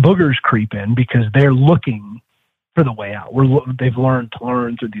boogers creep in because they're looking for the way out. They've learned to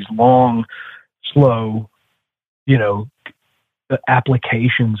learn through these long, slow,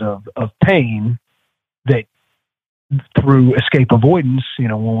 applications of pain that through escape avoidance,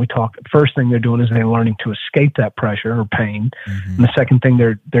 when we talk, first thing they're doing is they're learning to escape that pressure or pain. And the second thing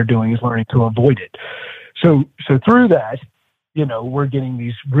they're doing is learning to avoid it. So through that, we're getting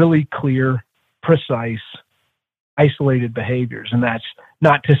these really clear, precise, isolated behaviors. And that's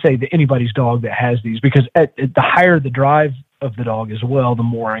not to say that anybody's dog that has these, because the higher the drive of the dog as well, the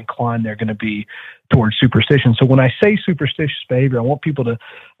more inclined they're going to be towards superstition. So when I say superstitious behavior, I want people to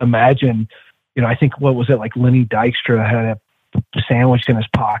imagine, I think, what was it, like Lenny Dykstra had a sandwich in his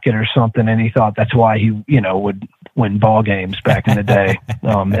pocket or something, and he thought that's why he, would win ball games back in the day.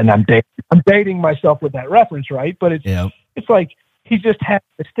 And I'm dating myself with that reference, right? But it's like he just had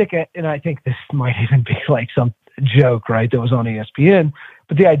to stick it, and I think this might even be like some joke, right, that was on ESPN.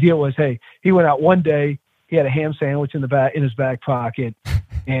 But the idea was, hey, he went out one day, he had a ham sandwich in his back pocket,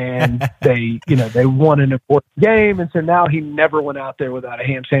 and they won an important game, and so now he never went out there without a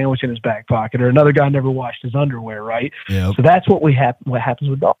ham sandwich in his back pocket, or another guy never washed his underwear, right? Yep. So that's what happens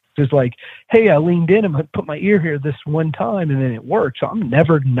with dogs. It's like, hey, I leaned in and put my ear here this one time, and then it worked. So I'm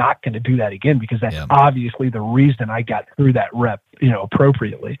never not going to do that again, because that's obviously the reason I got through that rep,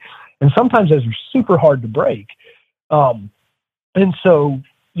 appropriately. And sometimes those are super hard to break. And so,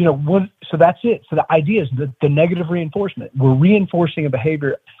 so that's it. So the idea is the negative reinforcement. We're reinforcing a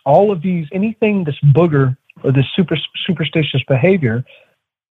behavior. All of these, anything this booger or this superstitious behavior,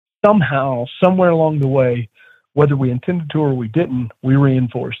 somehow, somewhere along the way, whether we intended to or we didn't, we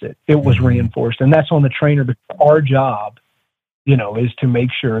reinforced it. It was reinforced. And that's on the trainer. But our job, is to make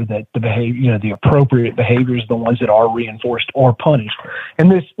sure that the behavior, the appropriate behaviors, the ones that are reinforced or punished.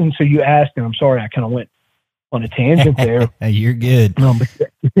 And so you asked, and I'm sorry, I kind of went on a tangent there. You're good.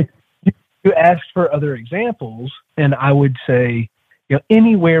 But you asked for other examples, and I would say,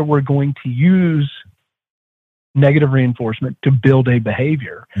 anywhere we're going to use negative reinforcement to build a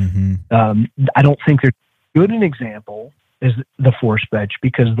behavior, I don't think there's good an example is the force fetch,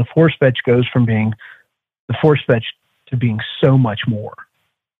 because the force fetch goes from being the force fetch to being so much more.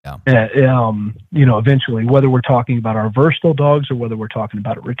 Eventually, whether we're talking about our versatile dogs or whether we're talking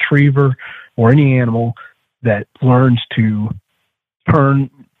about a retriever or any animal that learns to turn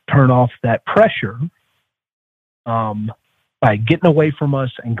off that pressure by getting away from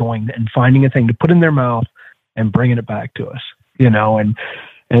us and going and finding a thing to put in their mouth and bringing it back to us,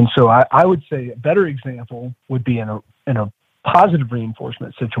 and so I would say a better example would be in a positive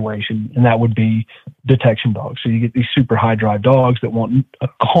reinforcement situation, and that would be detection dogs. So you get these super high drive dogs that want a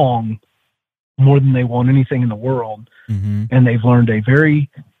Kong more than they want anything in the world, and they've learned a very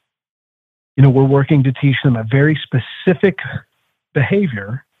we're working to teach them a very specific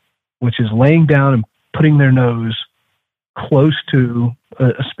behavior, which is laying down and putting their nose close to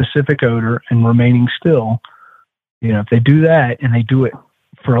a specific odor and remaining still. If they do that and they do it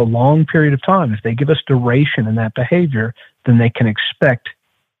for a long period of time, if they give us duration in that behavior, then they can expect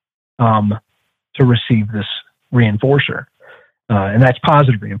to receive this reinforcer. And that's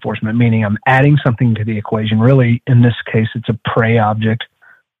positive reinforcement, meaning I'm adding something to the equation. Really, in this case, it's a prey object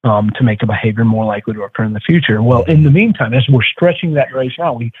to make a behavior more likely to occur in the future. Well, in the meantime, as we're stretching that duration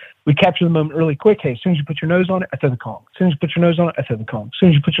out, we capture the moment really quick. Hey, as soon as you put your nose on it, I throw the Kong. As soon as you put your nose on it, I throw the Kong. As soon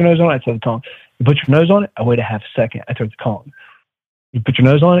as you put your nose on it, I throw the Kong. You put your nose on it, I wait a half a second, I throw the Kong. You put your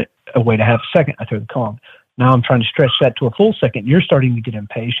nose on it, I wait a half a second, I throw the Kong. Now I'm trying to stretch that to a full second. You're starting to get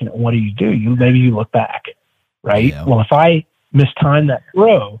impatient. And what do? Maybe you look back, right? Yeah. Well, if I mistime that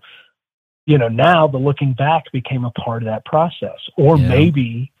throw, now the looking back became a part of that process. Or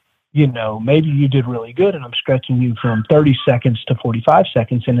maybe you did really good and I'm stretching you from 30 seconds to 45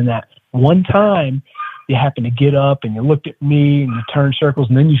 seconds. And in that one time, you happen to get up and you looked at me and you turned circles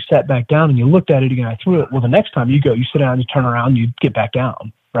and then you sat back down and you looked at it again. I threw it. Well, the next time you sit down, you turn around, you get back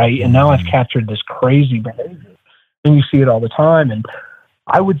down. Right. And now I've captured this crazy behavior and you see it all the time. And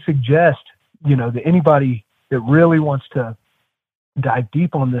I would suggest, that anybody that really wants to dive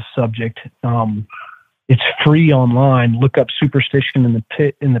deep on this subject, it's free online. Look up Superstition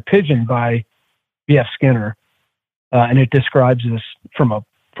in the Pigeon by B.F. Skinner. And it describes this from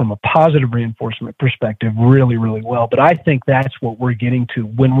a positive reinforcement perspective really, really well. But I think that's what we're getting to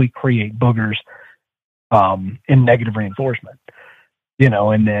when we create boogers in negative reinforcement.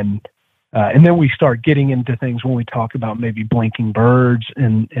 And then we start getting into things when we talk about maybe blinking birds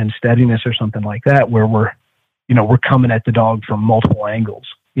and steadiness or something like that, where we're coming at the dog from multiple angles,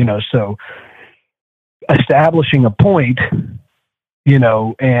 so establishing a point,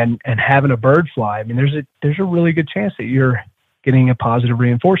 and having a bird fly. I mean, there's a really good chance that you're getting a positive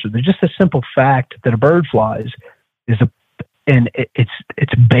reinforcer. There's just a simple fact that a bird flies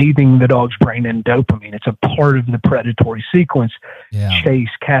it's bathing the dog's brain in dopamine. It's a part of the predatory sequence, chase,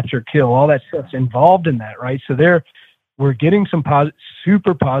 capture, kill, all that stuff's involved in that, right? So we're getting some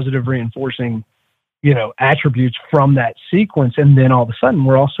super positive reinforcing, attributes from that sequence. And then all of a sudden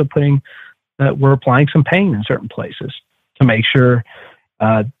we're also we're applying some pain in certain places to make sure,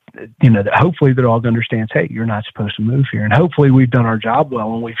 that hopefully the dog understands, hey, you're not supposed to move here. And hopefully we've done our job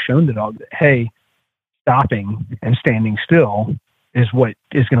well and we've shown the dog that, hey, stopping and standing still is what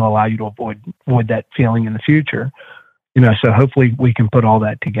is going to allow you to avoid that feeling in the future. So hopefully we can put all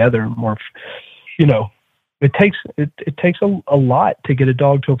that together more, it takes a lot to get a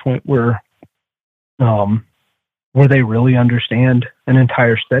dog to a point where they really understand an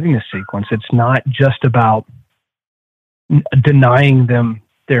entire steadiness sequence. It's not just about denying them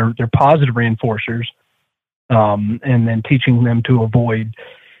their positive reinforcers, and then teaching them to avoid,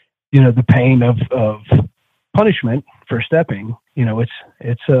 the pain of punishment for stepping.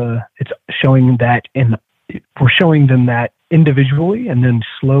 It's showing that we're showing them that individually and then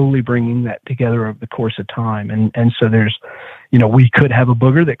slowly bringing that together over the course of time. And so there's, we could have a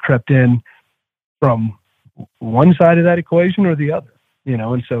booger that crept in from one side of that equation or the other,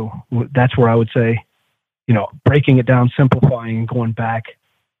 and so that's where I would say, breaking it down, simplifying, and going back,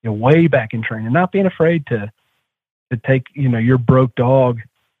 way back in training, not being afraid to take, your broke dog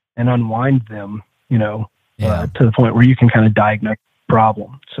and unwind them, to the point where you can kind of diagnose the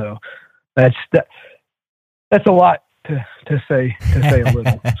problem. So that's a lot to say a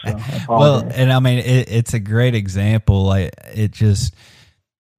little. So well, and I mean, it's a great example. Like it just,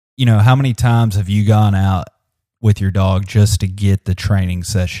 how many times have you gone out with your dog just to get the training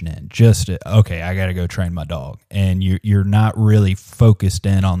session in? Okay, I got to go train my dog. And you're not really focused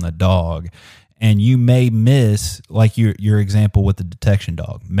in on the dog. And you may miss, like your example with the detection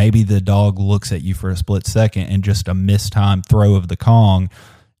dog. Maybe the dog looks at you for a split second and just a mistimed throw of the Kong,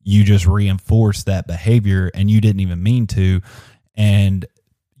 you just reinforce that behavior and you didn't even mean to. And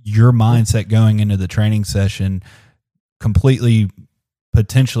your mindset going into the training session completely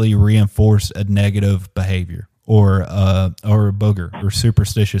potentially reinforced a negative behavior or a booger or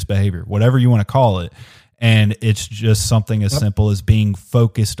superstitious behavior, whatever you want to call it. And it's just something as simple as being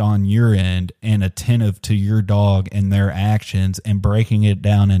focused on your end and attentive to your dog and their actions and breaking it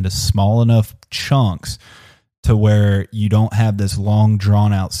down into small enough chunks to where you don't have this long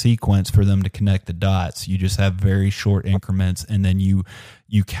drawn out sequence for them to connect the dots. You just have very short increments, and then you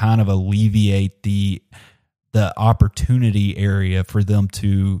kind of alleviate the opportunity area for them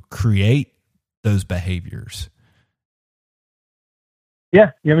to create those behaviors.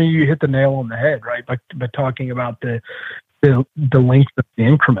 Yeah, I mean, you hit the nail on the head, right? By talking about the length of the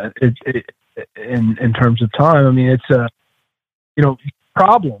increment in terms of time. I mean, it's a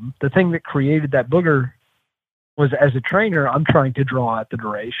problem. The thing that created that booger was, as a trainer, I'm trying to draw out the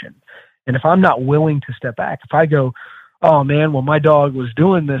duration, and if I'm not willing to step back, if I go, oh man, well my dog was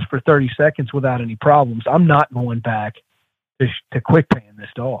doing this for 30 seconds without any problems, I'm not going back to quick pan this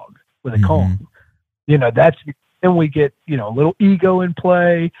dog with a Kong. Then we get, a little ego in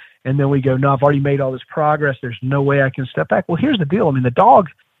play, and then we go, no, I've already made all this progress. There's no way I can step back. Well, here's the deal. I mean, the dog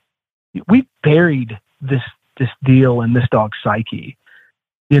we buried this deal in this dog's psyche.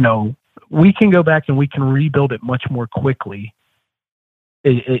 You know, we can go back and we can rebuild it much more quickly.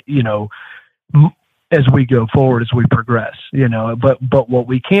 You know, as we go forward, as we progress, you know, but what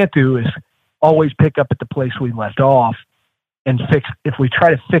we can't do is always pick up at the place we left off and if we try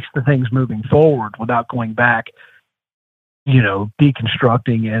to fix the things moving forward without going back, you know,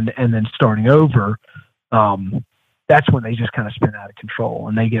 deconstructing and then starting over, that's when they just kind of spin out of control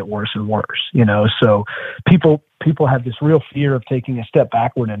and they get worse and worse, you know? So people have this real fear of taking a step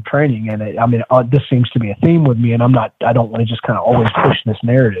backward in training. And this seems to be a theme with me, and I don't want to just kind of always push this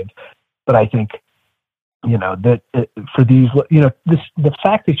narrative, but I think, you know, that for these, you know, the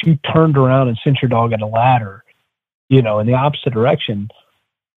fact that you turned around and sent your dog at a ladder, you know, in the opposite direction,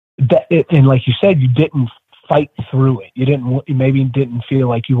 and like you said, you didn't fight through it. You maybe didn't feel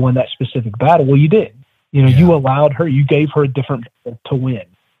like you won that specific battle. Well, you did. You know, you allowed her, you gave her a different to win,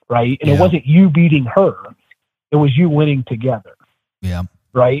 right? And it wasn't you beating her. It was you winning together. Yeah.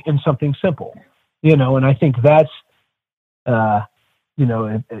 Right. And something simple, you know, and I think that's, you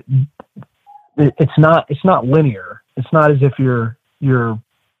know, it's not linear. It's not as if you're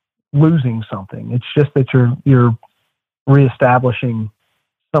losing something. It's just that you're reestablishing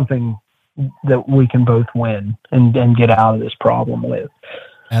something that we can both win and get out of this problem with.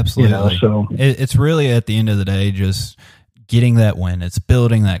 Absolutely. You know, so it's really, at the end of the day, just getting that win. It's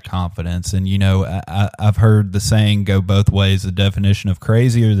building that confidence. And, you know, I've heard the saying go both ways, the definition of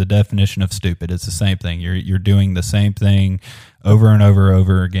crazy or the definition of stupid. It's the same thing. You're doing the same thing over and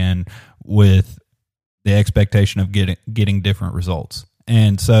over again with the expectation of getting different results.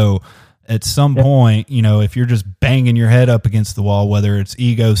 And so at some point, you know, if you're just banging your head up against the wall, whether it's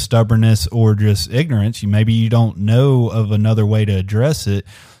ego, stubbornness, or just ignorance, maybe you don't know of another way to address it.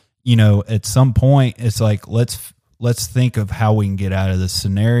 You know, at some point it's like, let's think of how we can get out of this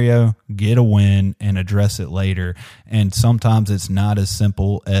scenario, get a win, and address it later. And sometimes it's not as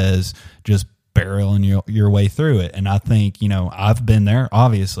simple as just barreling your way through it. And I think, you know, I've been there,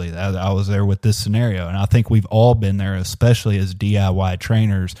 obviously. I was there with this scenario, and I think we've all been there, especially as DIY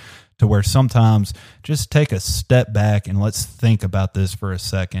trainers, to where sometimes just take a step back and let's think about this for a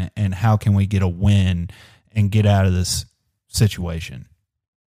second, and how can we get a win and get out of this situation?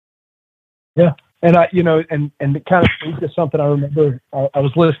 Yeah. And and it kind of speaks to something I remember. I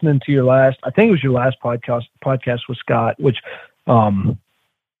was listening to your last podcast with Scott, which I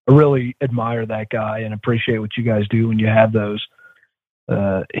really admire that guy and appreciate what you guys do when you have those.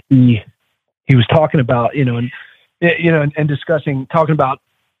 He was talking about, and discussing, talking about,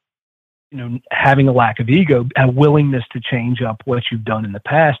 having a lack of ego, a willingness to change up what you've done in the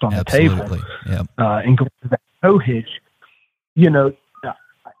past on Absolutely. the table, and go to that toe hitch.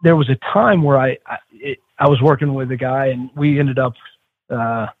 There was a time where I was working with a guy, and we ended up,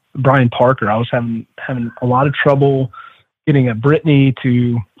 Brian Parker. I was having a lot of trouble getting a Brittany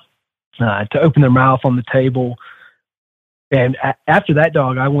to open their mouth on the table. And after that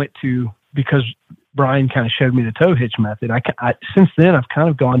dog, I went to, because Brian kind of showed me the toe hitch method. Since then, I've kind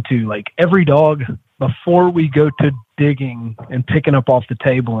of gone to, like, every dog before we go to digging and picking up off the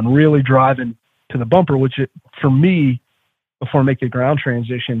table and really driving to the bumper, which for me, before I make the ground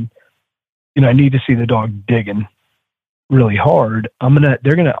transition, I need to see the dog digging really hard.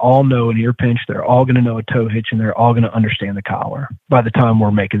 They're going to all know an ear pinch. They're all going to know a toe hitch, and they're all going to understand the collar by the time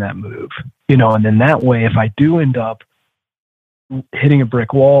we're making that move, and then that way, if I do end up hitting a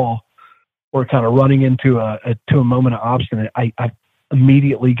brick wall or kind of running into a moment of obstinate, I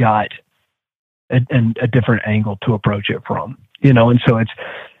immediately got a different angle to approach it from, and so it's,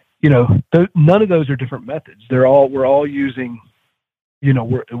 none of those are different methods. We're all using,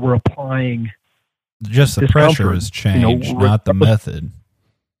 we're applying. Just the pressure has changed, not the method.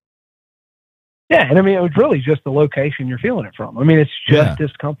 Yeah. And it was really just the location you're feeling it from. It's just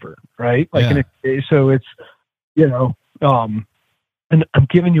discomfort, right? Like, so it's, and I'm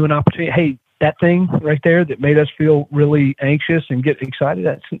giving you an opportunity. Hey, that thing right there that made us feel really anxious and get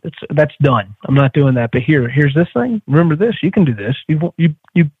excited, that's done. I'm not doing that. But here's this thing. Remember this. You can do this. You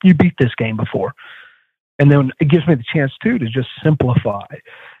beat this game before. And then it gives me the chance to just simplify.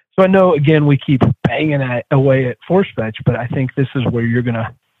 So I know, again, we keep banging away at force fetch, but I think this is where your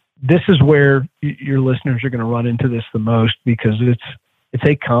listeners are going to run into this the most, because it's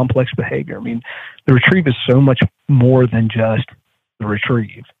a complex behavior. The retrieve is so much more than just the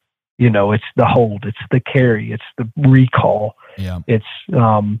retrieve. It's the hold, it's the carry, it's the recall. Yeah. It's,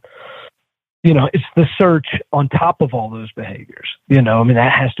 it's the search on top of all those behaviors,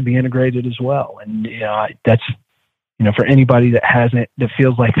 that has to be integrated as well. And, that's, for anybody that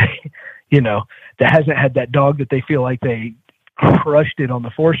feels like they, that hasn't had that dog that they feel like they crushed it on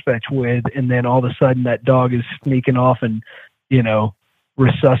the force fetch with, and then all of a sudden that dog is sneaking off and,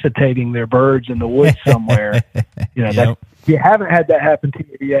 resuscitating their birds in the woods somewhere. If you haven't had that happen to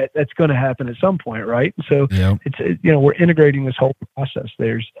you yet, that's going to happen at some point, right? So it's we're integrating this whole process.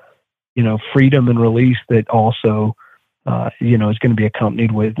 There's freedom and release that also is going to be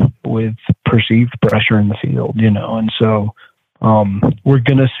accompanied with perceived pressure in the field, and so we're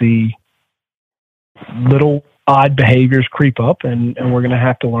going to see little odd behaviors creep up, and we're going to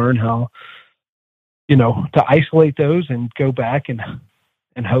have to learn how to isolate those and go back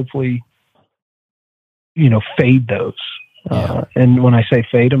and hopefully fade those. And when I say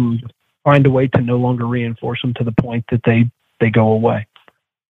fade them, find a way to no longer reinforce them to the point that they go away.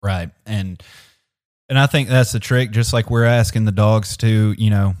 Right. And I think that's the trick, just like we're asking the dogs to,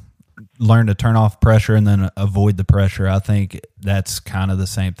 learn to turn off pressure and then avoid the pressure. I think that's kind of the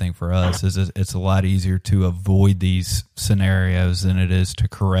same thing for us. It's a lot easier to avoid these scenarios than it is to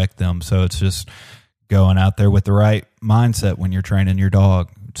correct them. So it's just going out there with the right mindset when you're training your dog.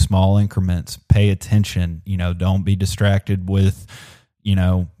 Small increments, pay attention, don't be distracted with,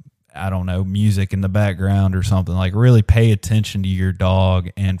 I don't know, music in the background or something. Like, really pay attention to your dog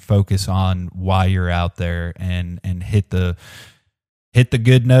and focus on why you're out there, and hit the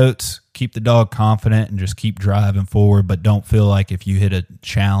good notes, keep the dog confident, and just keep driving forward. But don't feel like if you hit a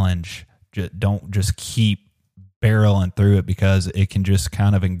challenge, don't just keep barreling through it, because it can just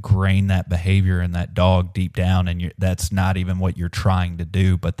kind of ingrain that behavior in that dog deep down, and that's not even what you're trying to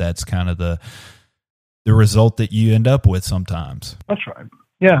do, but that's kind of the result that you end up with sometimes. That's right.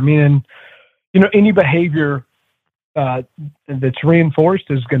 Yeah, I mean, and any behavior that's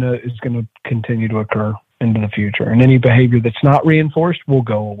reinforced is gonna continue to occur into the future, and any behavior that's not reinforced will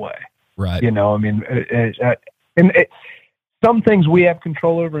go away. Right. Some things we have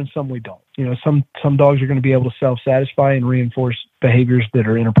control over and some we don't. Some dogs are going to be able to self-satisfy and reinforce behaviors that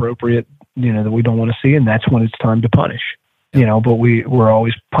are inappropriate, that we don't want to see. And that's when it's time to punish, but we're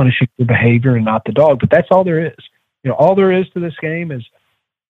always punishing the behavior and not the dog. But that's all there is. All there is to this game is,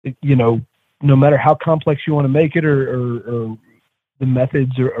 no matter how complex you want to make it or the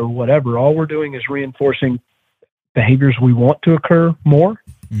methods or whatever, all we're doing is reinforcing behaviors we want to occur more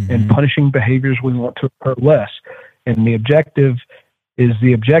and punishing behaviors we want to occur less. And the objective is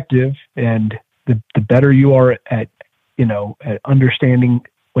the objective, and the better you are at understanding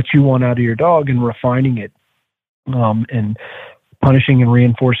what you want out of your dog and refining it, and punishing and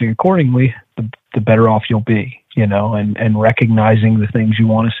reinforcing accordingly, the better off you'll be, and recognizing the things you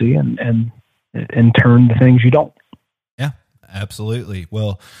want to see and in turn the things you don't. Yeah, absolutely.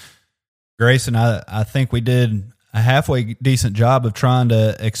 Well, Grayson, I think we did a halfway decent job of trying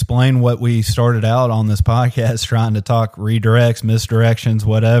to explain what we started out on this podcast, trying to talk redirects, misdirections,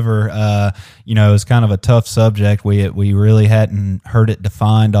 whatever. It's kind of a tough subject. We really hadn't heard it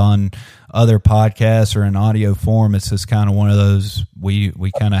defined on other podcasts or in audio form. It's just kind of one of those, we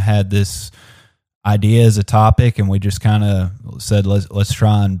kind of had this idea as a topic, and we just kind of said, let's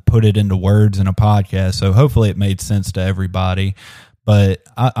try and put it into words in a podcast. So hopefully it made sense to everybody. But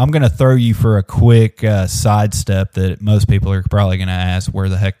I'm going to throw you for a quick sidestep that most people are probably going to ask where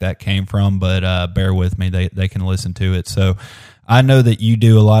the heck that came from, but bear with me. They can listen to it. So I know that you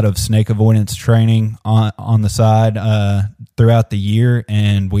do a lot of snake avoidance training on the side throughout the year,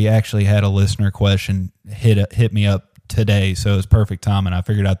 and we actually had a listener question hit me up today, so it was perfect timing. I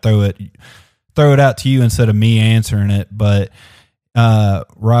figured I'd throw it out to you instead of me answering it. But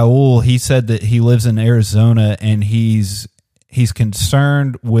Raul, he said that he lives in Arizona, and he's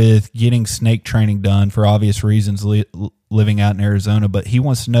concerned with getting snake training done for obvious reasons, living out in Arizona, but he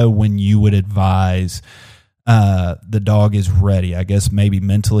wants to know when you would advise the dog is ready, I guess maybe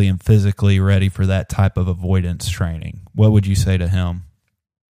mentally and physically ready for that type of avoidance training. What would you say to him?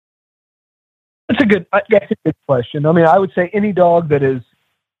 That's a good question. I mean, I would say any dog that has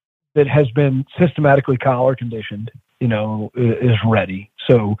been systematically collar conditioned, is ready.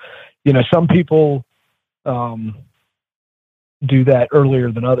 So, some people, do that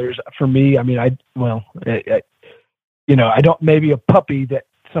earlier than others. For me, I mean, I don't, maybe a puppy that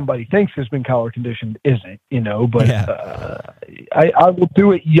somebody thinks has been collar conditioned isn't, but I will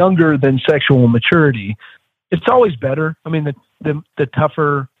do it younger than sexual maturity. It's always better. I mean, the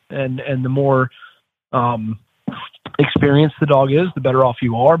tougher and the more experienced the dog is, the better off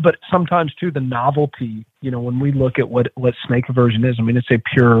you are. But sometimes too, the novelty, when we look at what snake aversion is, I mean, it's a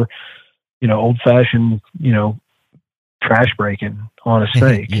pure, old fashioned, trash breaking on a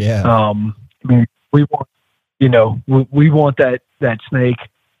snake. Yeah. I mean, we want, we want that snake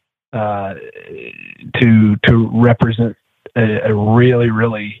to represent a really,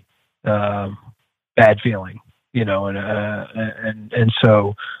 really bad feeling. you know, and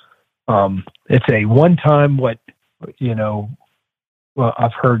so it's a one-time, what, you know, well,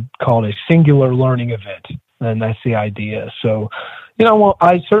 I've heard called a singular learning event, and that's the idea. So, you know, well,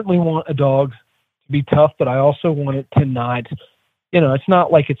 I certainly want a dog to be tough, but I also want it to not, you know, it's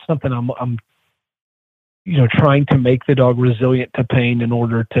not like it's something I'm you know, trying to make the dog resilient to pain in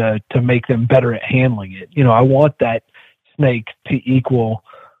order to make them better at handling it. You know, I want that snake to equal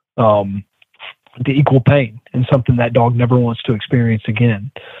pain, and something that dog never wants to experience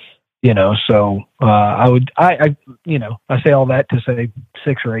again. You know, so I you know, I say all that to say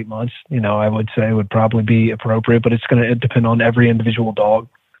 6 or 8 months, you know, I would say would probably be appropriate, but it's going to depend on every individual dog.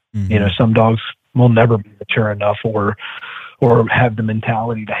 Mm-hmm. You know, some dogs will never be mature enough or have the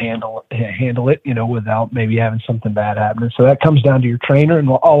mentality to handle it, you know, without maybe having something bad happening. So that comes down to your trainer. And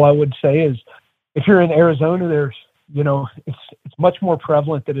all I would say is, if you're in Arizona, there's, you know, it's much more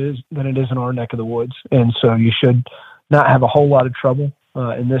prevalent than it is in our neck of the woods. And so you should not have a whole lot of trouble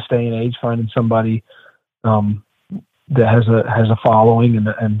in this day and age finding somebody that has a following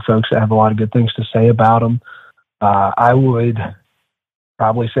and folks that have a lot of good things to say about them. I would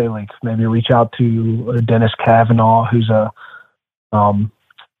probably say, like, maybe reach out to Dennis Kavanaugh, who's a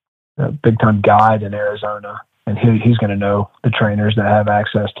big time guide in Arizona, and he's going to know the trainers that have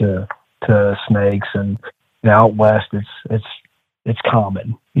access to snakes. And you know, out west, it's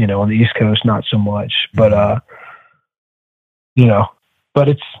common. You know, on the East Coast, not so much. But you know, but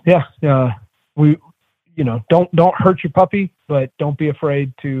it's we, you know, don't hurt your puppy, but don't be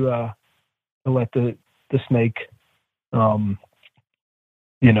afraid to let the snake,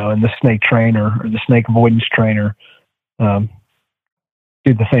 you know, and the snake trainer or the snake avoidance trainer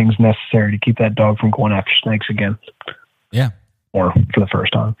do the things necessary to keep that dog from going after snakes again. Yeah. Or for the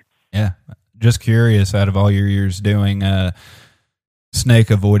first time. Yeah. Just curious, out of all your years doing snake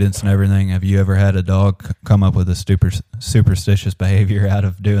avoidance and everything, have you ever had a dog come up with a superstitious behavior out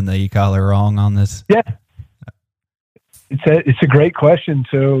of doing the e-collar wrong on this? Yeah. It's a great question.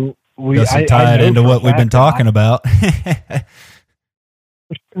 So I tie it into what we've been talking about.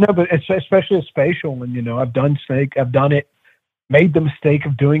 No, but it's especially a spatial. And, you know, I've done it, made the mistake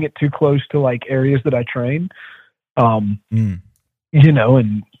of doing it too close to like areas that I train. You know,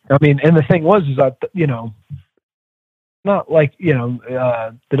 and I mean, and the thing was, is you know, not like, you know,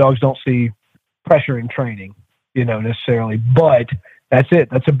 the dogs don't see pressure in training, you know, necessarily, but that's it.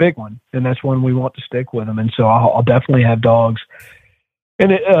 That's a big one. And that's one we want to stick with them. And so I'll definitely have dogs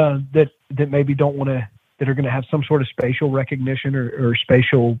and that maybe don't want to, that are going to have some sort of spatial recognition or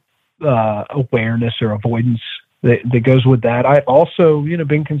spatial awareness or avoidance that goes with that. I've also, you know,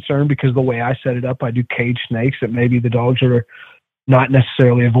 been concerned because the way I set it up, I do cage snakes, that maybe the dogs are not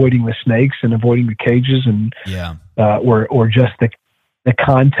necessarily avoiding the snakes and avoiding the cages, and or just the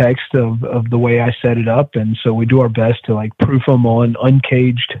context of the way I set it up. And so we do our best to like proof them on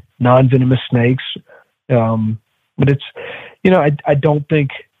uncaged, non-venomous snakes. But it's, you know, I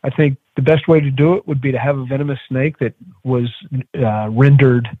think the best way to do it would be to have a venomous snake that was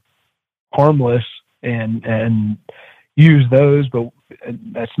rendered harmless and use those, but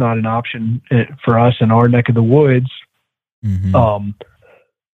that's not an option for us in our neck of the woods. Mm-hmm.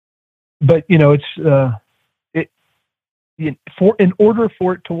 But you know, in order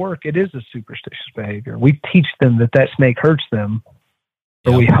for it to work, it is a superstitious behavior. We teach them that snake hurts them,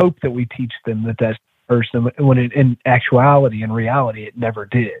 or we hope that we teach them that hurts them, when in actuality, in reality, it never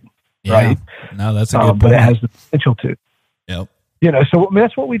did. Yeah. Right? No, that's a good point. But it has the potential to. Yep. You know, so I mean,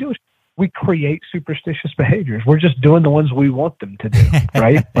 that's what we do. We create superstitious behaviors. We're just doing the ones we want them to do,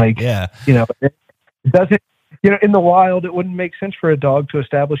 right? Like, you know, it doesn't, you know, in the wild, it wouldn't make sense for a dog to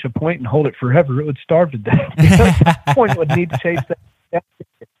establish a point and hold it forever. It would starve to death. At some point, it would need to chase that.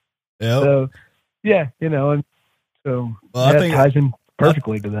 Yep. So, yeah, you know, and so that ties in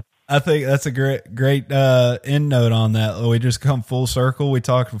perfectly to that. I think that's a great end note on that. We just come full circle. We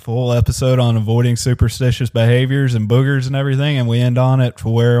talked a full episode on avoiding superstitious behaviors and boogers and everything, and we end on it to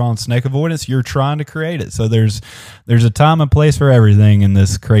where on snake avoidance, you're trying to create it. So there's a time and place for everything in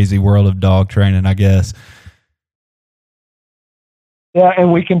this crazy world of dog training, I guess. Yeah,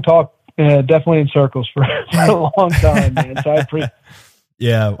 and we can talk definitely in circles for a long time, man. So I appreciate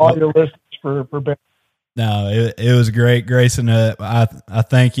all your listeners for bearing. No, it was great, Grayson. I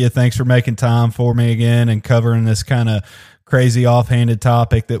thank you. Thanks for making time for me again and covering this kind of crazy offhanded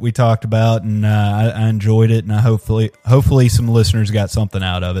topic that we talked about. And I enjoyed it, and hopefully some listeners got something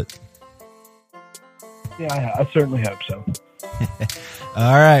out of it. Yeah, I certainly hope so.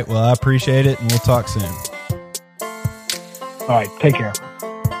 All right. Well, I appreciate it, and we'll talk soon. All right. Take care.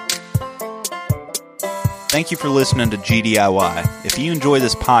 Thank you for listening to GDIY. If you enjoy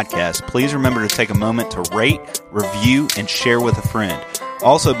this podcast, please remember to take a moment to rate, review, and share with a friend.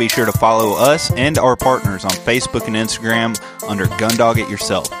 Also, be sure to follow us and our partners on Facebook and Instagram under Gundog It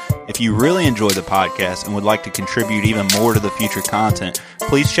Yourself. If you really enjoy the podcast and would like to contribute even more to the future content,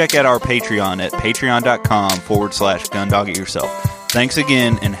 please check out our Patreon at patreon.com/Gundog It Yourself. Thanks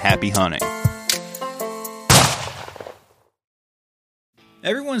again and happy hunting.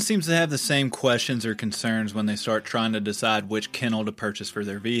 Everyone seems to have the same questions or concerns when they start trying to decide which kennel to purchase for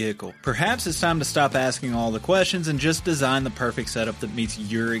their vehicle. Perhaps it's time to stop asking all the questions and just design the perfect setup that meets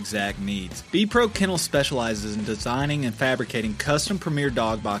your exact needs. B-Pro Kennel specializes in designing and fabricating custom Premier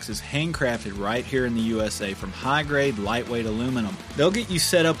dog boxes handcrafted right here in the USA from high-grade, lightweight aluminum. They'll get you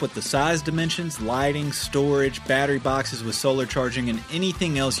set up with the size dimensions, lighting, storage, battery boxes with solar charging, and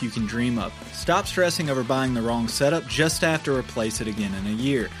anything else you can dream of. Stop stressing over buying the wrong setup, just have to replace it again in a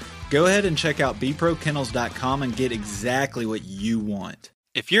year. Go ahead and check out bprokennels.com and get exactly what you want.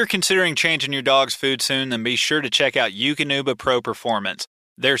 If you're considering changing your dog's food soon, then be sure to check out Eukanuba Pro Performance.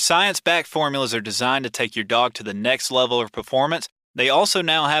 Their science-backed formulas are designed to take your dog to the next level of performance. They also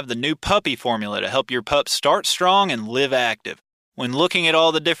now have the new puppy formula to help your pup start strong and live active. When looking at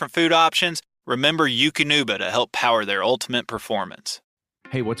all the different food options, remember Eukanuba to help power their ultimate performance.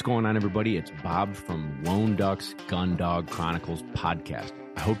 Hey, what's going on, everybody? It's Bob from Lone Duck's Gun Dog Chronicles podcast.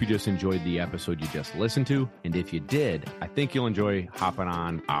 I hope you just enjoyed the episode you just listened to, and if you did, I think you'll enjoy hopping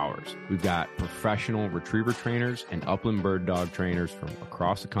on ours. We've got professional retriever trainers and upland bird dog trainers from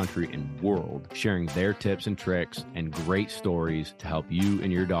across the country and world sharing their tips and tricks and great stories to help you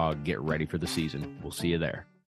and your dog get ready for the season. We'll see you there.